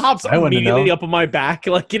good things. He hops immediately up on my back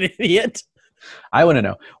like an idiot. I want to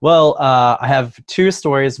know. Well, I have two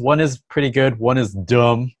stories. One is pretty good. One is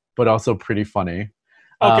dumb, but also pretty funny.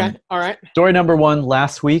 Okay, all right. Story number one,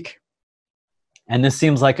 last week, and this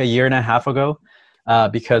seems like a year and a half ago,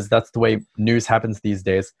 because that's the way news happens these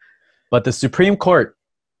days. But the Supreme Court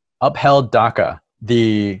upheld DACA,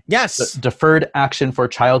 the Deferred Action for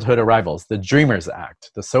Childhood Arrivals, the Dreamers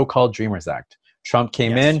Act, the so-called Dreamers Act. Trump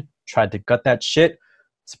came in, tried to gut that shit.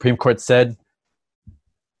 Supreme Court said,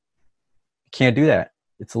 can't do that.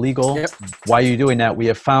 It's illegal. Yep. Why are you doing that? We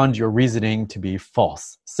have found your reasoning to be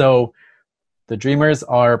false. So the Dreamers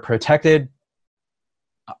are protected.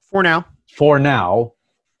 For now. For now.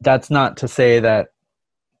 That's not to say that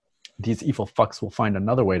these evil fucks will find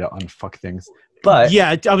another way to unfuck things. But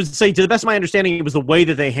yeah, I would say, to the best of my understanding, it was the way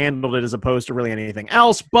that they handled it as opposed to really anything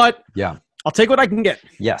else. But yeah, I'll take what I can get.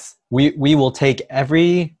 Yes. We will take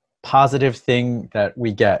every positive thing that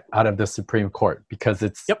we get out of the Supreme Court, because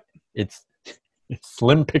it's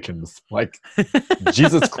slim pickings. Like,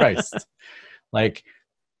 Jesus Christ. Like,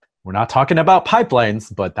 we're not talking about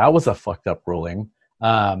pipelines, but that was a fucked up ruling.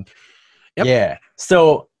 Yeah.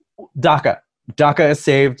 So DACA is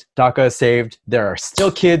saved. DACA is saved. There are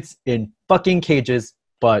still kids in fucking cages,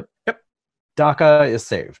 but DACA is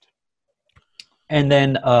saved. And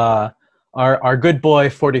then our good boy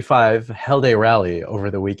 45 held a rally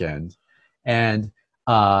over the weekend, and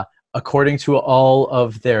according to all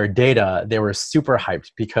of their data, they were super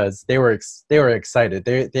hyped because they were excited.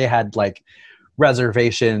 They had like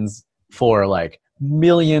reservations for like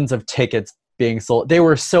millions of tickets being sold. They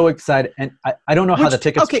were so excited, and I don't know how the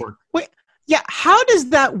tickets work. Wait, yeah, how does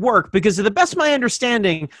that work? Because to the best of my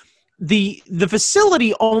understanding, the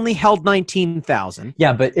facility only held 19,000.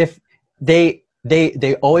 Yeah, but if they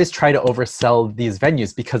always try to oversell these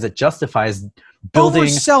venues because it justifies building.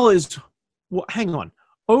 Oversell is hang on.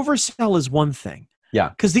 Oversell is one thing. Yeah,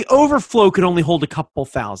 because the overflow could only hold a couple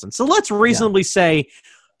thousand. So let's reasonably say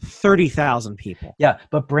 30,000 people. Yeah,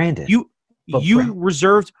 but Brandon, you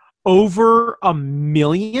reserved over 1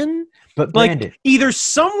 million. But Brandon, like, either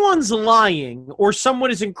someone's lying or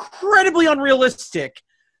someone is incredibly unrealistic.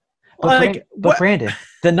 But Brandon,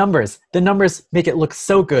 the numbers make it look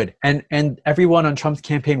so good, and everyone on Trump's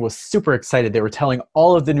campaign was super excited. They were telling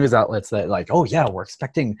all of the news outlets that, like, oh yeah, we're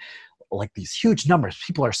expecting like these huge numbers.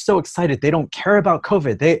 People are so excited. They don't care about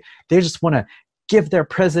COVID. They just want to give their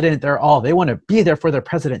president their all. They want to be there for their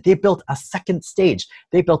president. They built a second stage.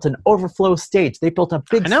 They built an overflow stage. They built a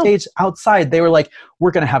big stage outside. They were like,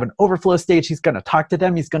 we're going to have an overflow stage. He's going to talk to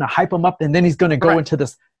them. He's going to hype them up. And then he's going to go into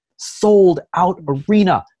this sold out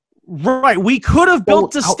arena. Right. We could have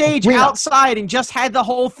built a stage outside and just had the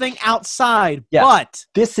whole thing outside. Yes. But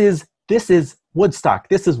this is Woodstock.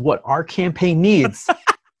 This is what our campaign needs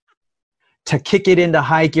to kick it into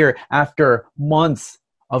high gear after months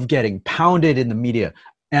of getting pounded in the media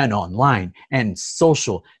and online and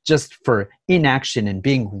social just for inaction and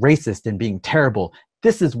being racist and being terrible.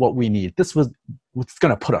 This is what we need. This was what's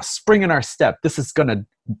going to put a spring in our step. This is going to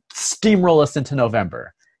steamroll us into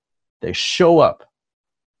November. They show up.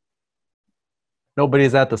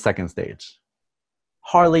 Nobody's at the second stage.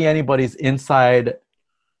 Hardly anybody's inside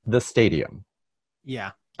the stadium.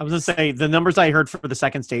 Yeah. I was going to say, the numbers I heard for the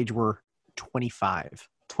second stage were 25.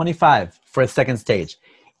 25 for a second stage.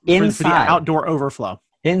 Inside, for the outdoor overflow.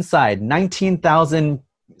 Inside, 19,000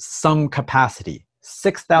 some capacity.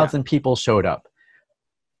 6,000 people showed up.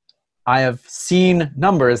 I have seen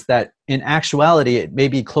numbers that in actuality it may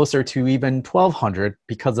be closer to even 1,200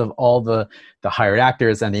 because of all the hired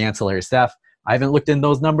actors and the ancillary staff. I haven't looked in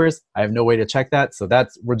those numbers. I have no way to check that. So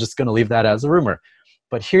we're just going to leave that as a rumor.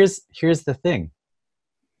 But here's the thing.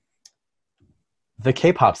 The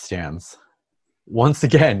K-pop stans once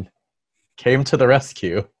again came to the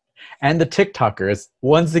rescue, and the TikTokers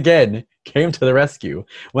once again came to the rescue.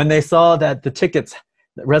 When they saw that the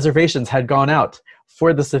reservations had gone out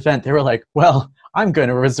for this event, they were like, well, I'm going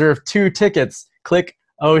to reserve 2 tickets. Click.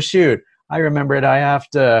 Oh, shoot. I remembered I have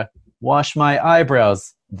to wash my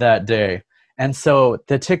eyebrows that day. And so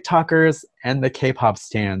the TikTokers and the K-pop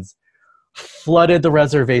stans flooded the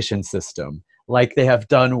reservation system. like they have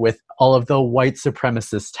done with all of the white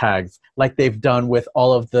supremacist tags, like they've done with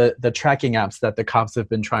all of the tracking apps that the cops have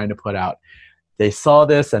been trying to put out. They saw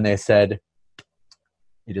this and they said,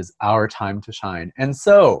 it is our time to shine. And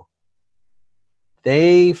so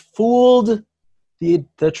they fooled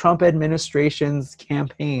the Trump administration's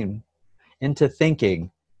campaign into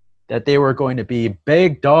thinking that they were going to be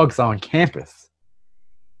big dogs on campus,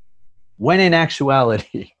 when in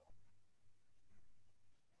actuality,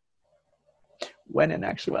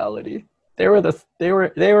 they were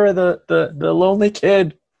the lonely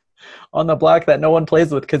kid on the block that no one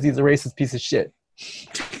plays with because he's a racist piece of shit.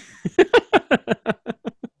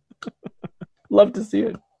 Love to see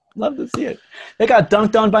it. They got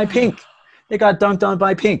dunked on by Pink.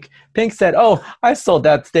 Pink said, "Oh, I sold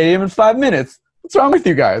that stadium in 5 minutes. What's wrong with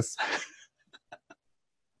you guys?"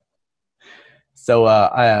 So,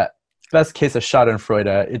 best case of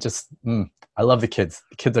Schadenfreude. It just, I love the kids.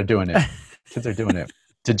 The kids are doing it.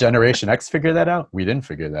 Did Generation X figure that out? We didn't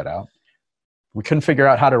figure that out. We couldn't figure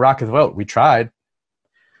out how to rock the vote. We tried.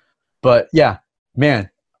 But yeah, man.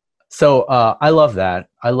 So I love that.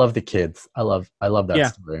 I love the kids. I love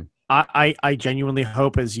that story. I genuinely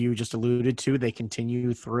hope, as you just alluded to, they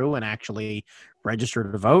continue through and actually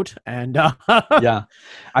register to vote. And yeah,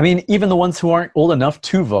 I mean, even the ones who aren't old enough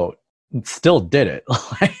to vote still did it.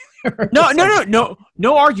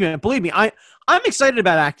 No argument. Believe me, I'm excited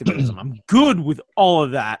about activism. I'm good with all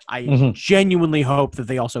of that. I genuinely hope that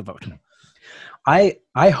they also vote. I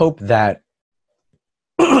hope that,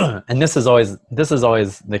 and this is always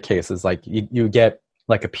the case, is like you get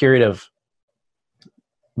like a period of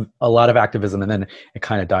a lot of activism and then it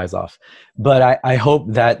kind of dies off. But I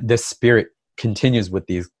hope that this spirit continues with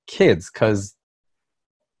these kids, because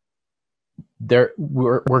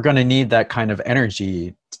we're going to need that kind of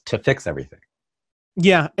energy to fix everything.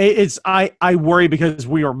 Yeah, I worry because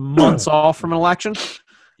we are months off from an election.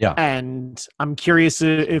 Yeah. And I'm curious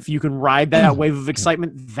if you can ride that wave of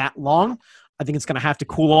excitement that long. I think it's going to have to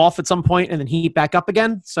cool off at some point and then heat back up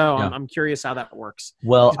again. So yeah. I'm curious how that works.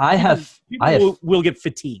 Well, people will get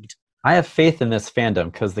fatigued. I have faith in this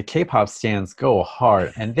fandom because the K-pop stans go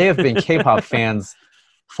hard, and they have been K-pop fans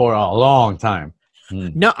for a long time.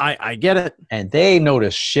 No, I get it. And they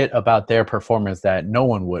notice shit about their performers that no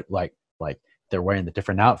one would like they're wearing the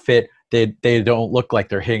different outfit. They don't look like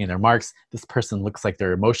they're hitting their marks. This person looks like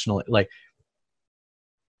they're emotional. Like,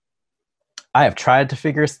 I have tried to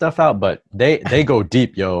figure stuff out, but they go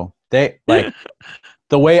deep, yo. They like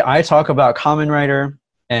the way I talk about Kamen Rider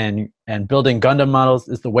and building Gundam models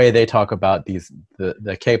is the way they talk about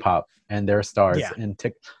the K-pop and their stars. Yeah. And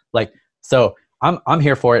so I'm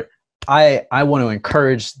here for it. I want to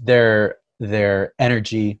encourage their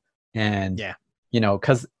energy, and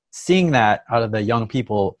because seeing that out of the young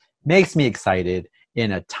people makes me excited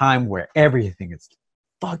in a time where everything is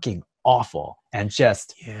fucking awful and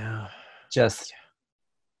just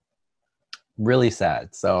really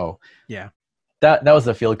sad. So yeah, that was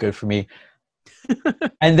a feel good for me.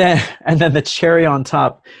 and then the cherry on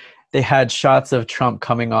top, they had shots of Trump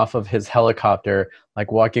coming off of his helicopter,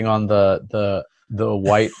 like walking on the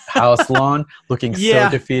White House lawn, looking so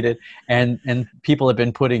defeated. And people have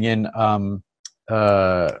been putting in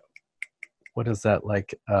what is that,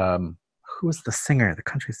 like who's the singer, the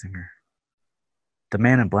country singer, the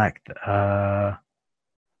man in black,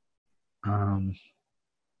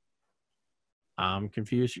 I'm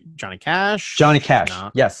confused. Johnny Cash? Johnny Cash. No.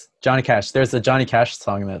 Yes, Johnny Cash. There's a Johnny Cash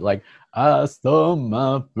song that, like, I saw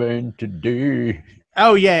my friend today.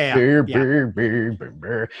 Oh, yeah.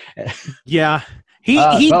 Yeah.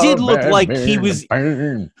 He did look like he was,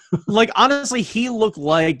 like, honestly, he looked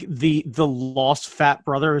like the lost fat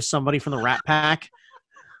brother of somebody from the Rat Pack.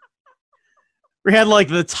 He had, like,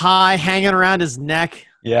 the tie hanging around his neck.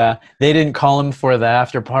 Yeah, they didn't call him for the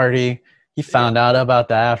after party. He found out about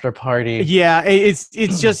the after party. Yeah, it's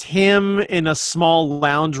just him in a small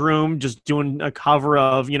lounge room just doing a cover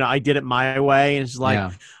of, I Did It My Way. And it's like,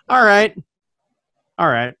 all right,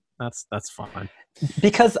 that's fine.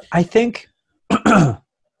 Because I think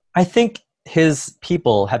his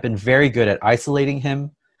people have been very good at isolating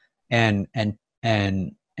him and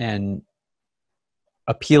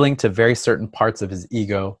appealing to very certain parts of his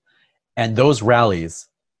ego. And those rallies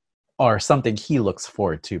are something he looks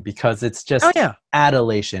forward to, because it's just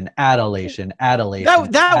adulation.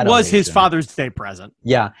 That was his Father's Day present.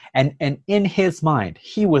 Yeah. And in his mind,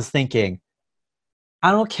 he was thinking, I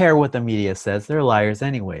don't care what the media says. They're liars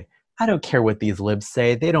anyway. I don't care what these libs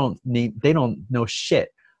say. They don't know shit.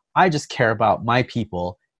 I just care about my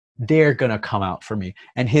people. They're going to come out for me.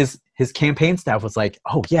 And his campaign staff was like,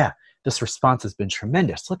 oh yeah, this response has been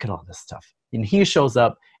tremendous. Look at all this stuff. And he shows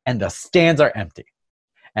up, and the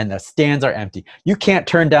stands are empty. You can't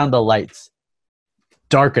turn down the lights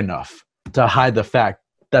dark enough to hide the fact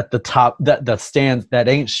that the stands, that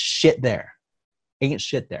ain't shit there.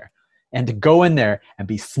 And to go in there and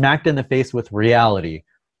be smacked in the face with reality,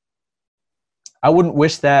 I wouldn't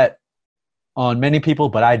wish that on many people,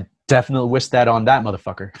 but I definitely wish that on that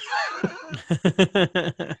motherfucker.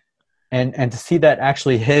 and to see that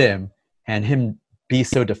actually hit him and him be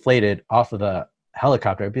so deflated off of the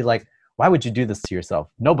helicopter, I'd be like, why would you do this to yourself?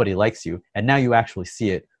 Nobody likes you, and now you actually see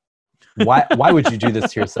it. Why would you do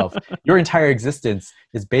this to yourself? Your entire existence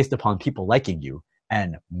is based upon people liking you,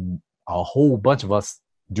 and a whole bunch of us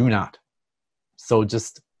do not. So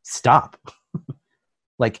just stop.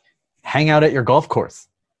 Like, hang out at your golf course.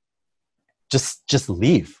 Just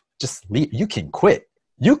leave. Just leave. You can quit.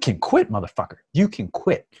 You can quit, motherfucker. You can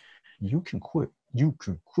quit.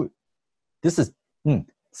 This is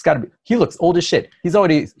it's gotta be. He looks old as shit. He's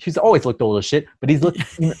always looked old as shit, but he's looking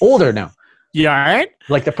even older now. You all right?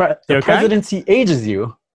 Like the presidency ages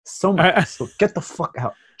you so much. So get the fuck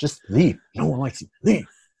out. Just leave. No one likes you. Leave.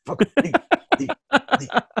 Fuck.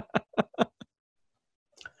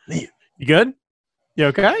 Leave. You good? You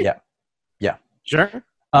okay? Yeah. Sure.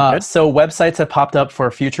 So websites have popped up for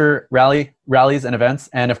future rallies and events,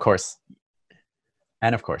 and of course,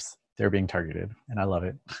 they're being targeted, and I love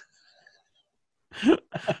it.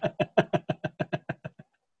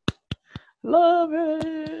 Love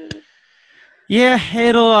it. Yeah,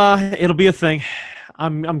 it'll be a thing.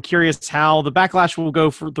 I'm curious how the backlash will go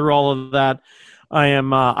through all of that.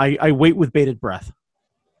 I wait with bated breath.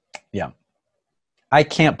 Yeah. I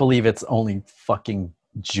can't believe it's only fucking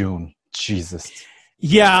June. Jesus.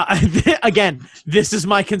 Yeah, again, this is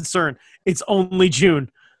my concern. It's only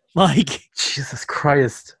June. Like, Jesus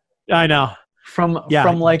Christ. I know. From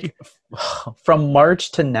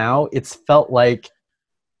March to now, it's felt like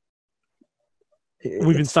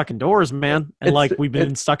we've been stuck indoors, man. And we've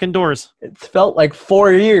been stuck indoors. It's felt like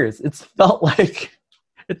 4 years. It's felt like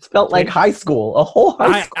high school, a whole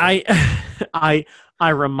high school. I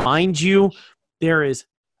remind you, there is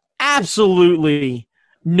absolutely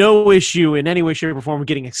no issue in any way, shape, or form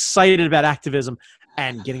getting excited about activism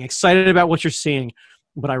and getting excited about what you're seeing.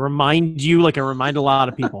 But I remind you, like I remind a lot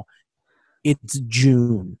of people, it's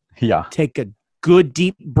June. Yeah. Take a good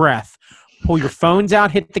deep breath. Pull your phones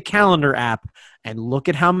out, hit the calendar app, and look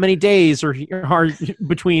at how many days are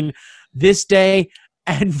between this day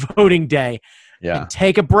and voting day. Yeah. And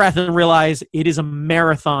take a breath and realize it is a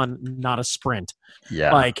marathon, not a sprint.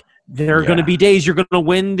 Yeah. Like, there are going to be days you're going to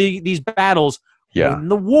win these battles. Yeah. Win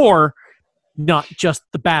the war, not just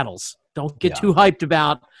the battles. Don't get too hyped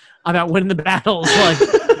about winning the battles. Like, you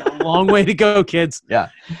got a long way to go, kids. Yeah.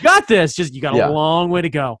 You got this. Just you got a long way to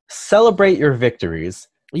go. Celebrate your victories.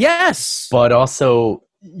 Yes. But also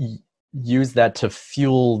use that to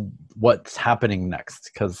fuel what's happening next.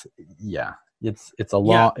 Because it's a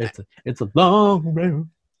long road.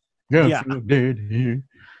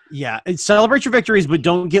 Yeah. Celebrate your victories, but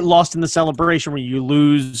don't get lost in the celebration where you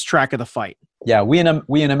lose track of the fight. Yeah, we in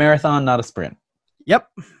a marathon, not a sprint. Yep.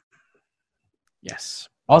 Yes.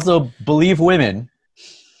 Also, believe women.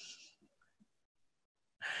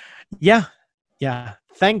 Yeah. Yeah.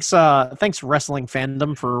 Thanks wrestling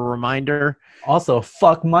fandom for a reminder. Also,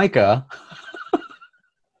 fuck Micah.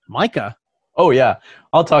 Micah? Oh, yeah.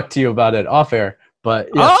 I'll talk to you about it off air.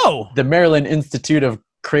 But the Maryland Institute of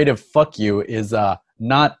Creative Fuck You is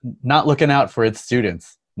not looking out for its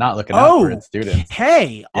students. Not looking out for its students.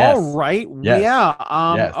 Hey, yes. All right. Yes.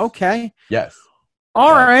 Yeah. Yes. Okay. Yes.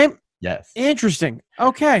 All right. Yes. Interesting.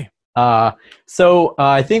 Okay. So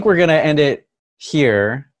I think we're gonna end it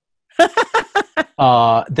here.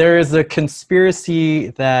 There is a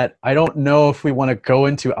conspiracy that I don't know if we want to go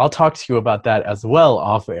into. I'll talk to you about that as well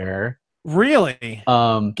off air. Really?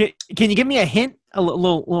 Can you give me a hint? A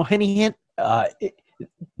little hinty hint?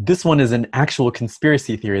 This one is an actual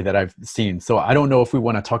conspiracy theory that I've seen. So I don't know if we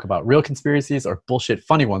want to talk about real conspiracies or bullshit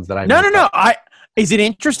funny ones that I've No. Is it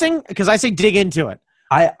interesting? Because I say dig into it.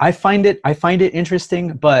 I find it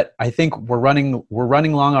interesting, but I think we're running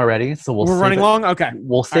long already. So we're running long. Okay,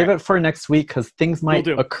 we'll save it for next week because things might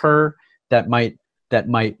occur that might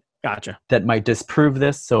Gotcha. That might disprove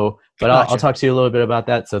this. So, but I'll talk to you a little bit about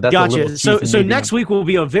that. So that's gotcha. So next week will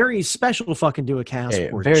be a very special fucking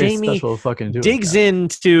DuoCast where Jamie digs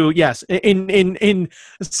into in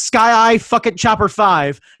Sky Eye fucking Chopper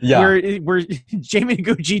 5, where Jamie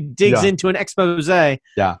Noguchi digs into an expose.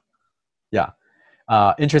 Yeah.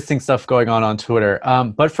 Interesting stuff going on Twitter.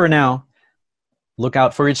 But for now, look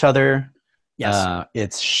out for each other. Yes.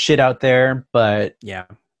 It's shit out there, but yeah.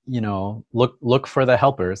 Look for the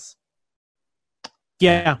helpers.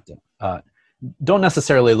 Yeah. Don't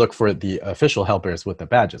necessarily look for the official helpers with the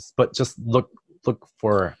badges, but just look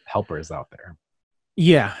for helpers out there.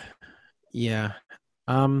 Yeah.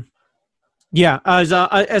 As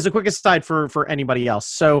a quick aside for anybody else.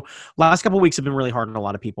 So last couple of weeks have been really hard on a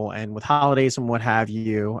lot of people, and with holidays and what have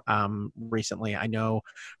you, recently, I know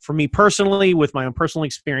for me personally, with my own personal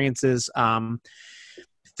experiences,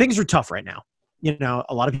 things are tough right now. You know,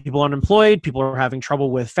 a lot of people are unemployed. People are having trouble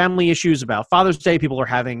with family issues about Father's Day. People are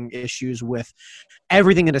having issues with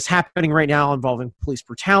everything that is happening right now involving police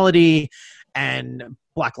brutality and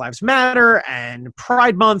Black Lives Matter and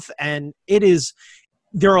Pride Month. And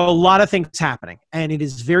there are a lot of things happening, and it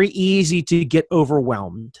is very easy to get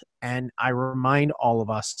overwhelmed. And I remind all of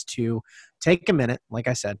us to take a minute, like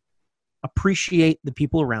I said, appreciate the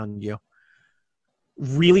people around you,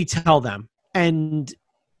 really tell them. And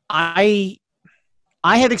I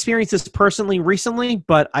have experienced this personally recently,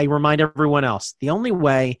 but I remind everyone else, the only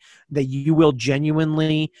way that you will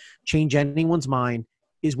genuinely change anyone's mind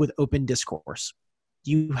is with open discourse.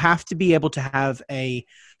 You have to be able to have a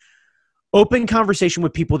open conversation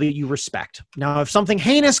with people that you respect. Now, if something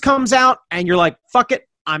heinous comes out and you're like, fuck it,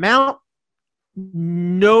 I'm out,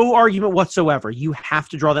 no argument whatsoever. You have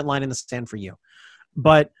to draw that line in the sand for you.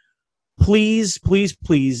 But please, please,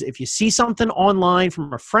 please, if you see something online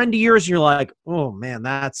from a friend of yours, you're like, oh man,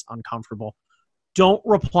 that's uncomfortable. Don't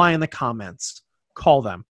reply in the comments. Call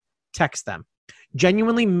them. Text them.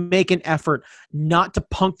 Genuinely make an effort not to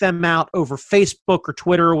punk them out over Facebook or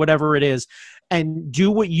Twitter or whatever it is, and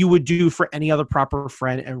do what you would do for any other proper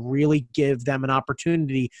friend and really give them an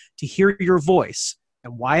opportunity to hear your voice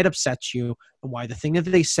and why it upsets you and why the thing that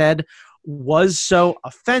they said was so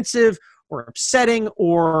offensive or upsetting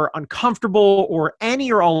or uncomfortable or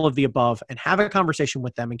any or all of the above, and have a conversation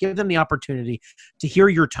with them and give them the opportunity to hear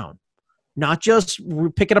your tone. Not just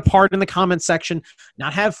pick it apart in the comment section,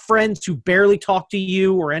 not have friends who barely talk to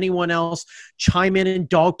you or anyone else chime in and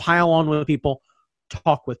dog pile on with people.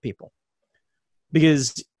 Talk with people.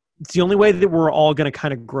 Because it's the only way that we're all going to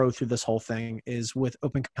kind of grow through this whole thing is with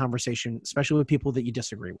open conversation, especially with people that you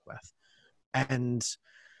disagree with. And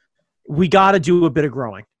we got to do a bit of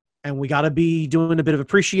growing. And we got to be doing a bit of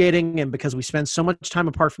appreciating. And because we spend so much time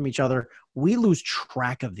apart from each other, we lose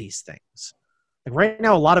track of these things. Like right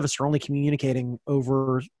now, a lot of us are only communicating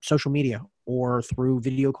over social media or through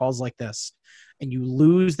video calls like this. And you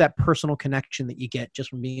lose that personal connection that you get just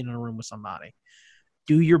from being in a room with somebody.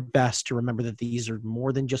 Do your best to remember that these are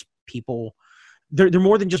more than just people. They're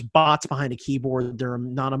more than just bots behind a keyboard. They're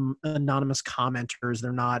not anonymous commenters.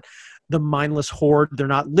 They're not the mindless horde. They're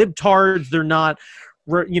not libtards. They're not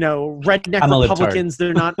redneck Republicans.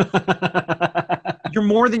 They're not. You're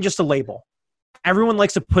more than just a label. Everyone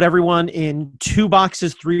likes to put everyone in 2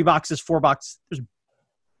 boxes, 3 boxes, 4 boxes. There's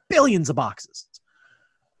billions of boxes.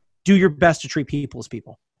 Do your best to treat people as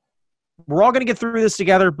people. We're all going to get through this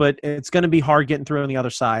together, but it's going to be hard getting through on the other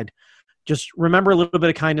side. Just remember, a little bit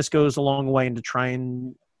of kindness goes a long way, and to try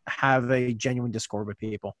and have a genuine discord with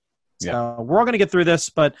people. Yeah. So we're all going to get through this,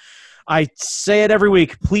 but I say it every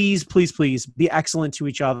week. Please, please, please be excellent to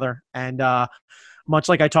each other. And much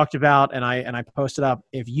like I talked about and I posted up,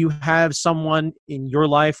 if you have someone in your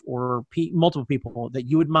life or multiple people that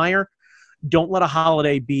you admire, don't let a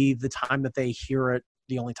holiday be the time that they hear it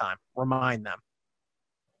the only time. Remind them.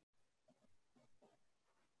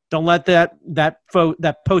 Don't let that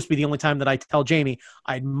post be the only time that I tell Jamie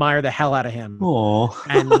I admire the hell out of him. Aww.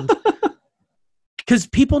 And because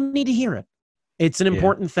people need to hear it. It's an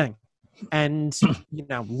important thing. And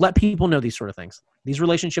let people know these sort of things. These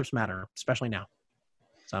relationships matter, especially now.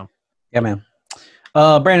 So yeah, man.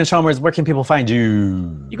 Brandon Chalmers, where can people find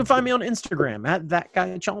you? You can find me on Instagram at that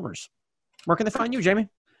guy Chalmers. Where can they find you, Jamie?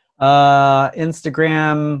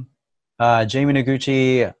 Instagram, Jamie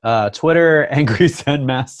Noguchi, Twitter, Angry Zen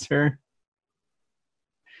Master.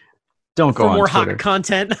 Don't go for on more Twitter. Hot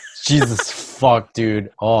content. Jesus fuck,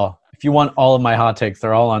 dude. Oh, if you want all of my hot takes,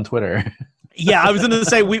 they're all on Twitter. Yeah, I was going to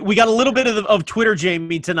say we got a little bit of Twitter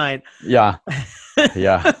Jamie tonight. Yeah.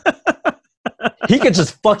 Yeah. He could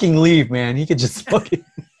just fucking leave, man. He could just fucking...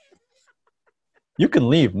 You can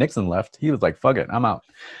leave. Nixon left. He was like, fuck it, I'm out.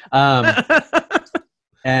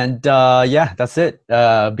 And yeah, that's it.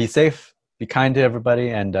 Be safe. Be kind to everybody.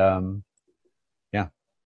 And yeah.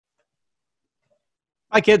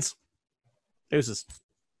 Bye, kids. Deuces.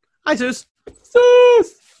 Hi, Zeus.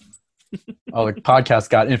 Zeus! Oh, the podcast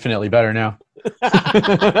got infinitely better now.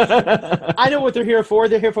 I know what they're here for.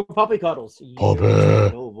 They're here for puppy cuddles. Puppy.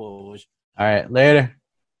 All right, later.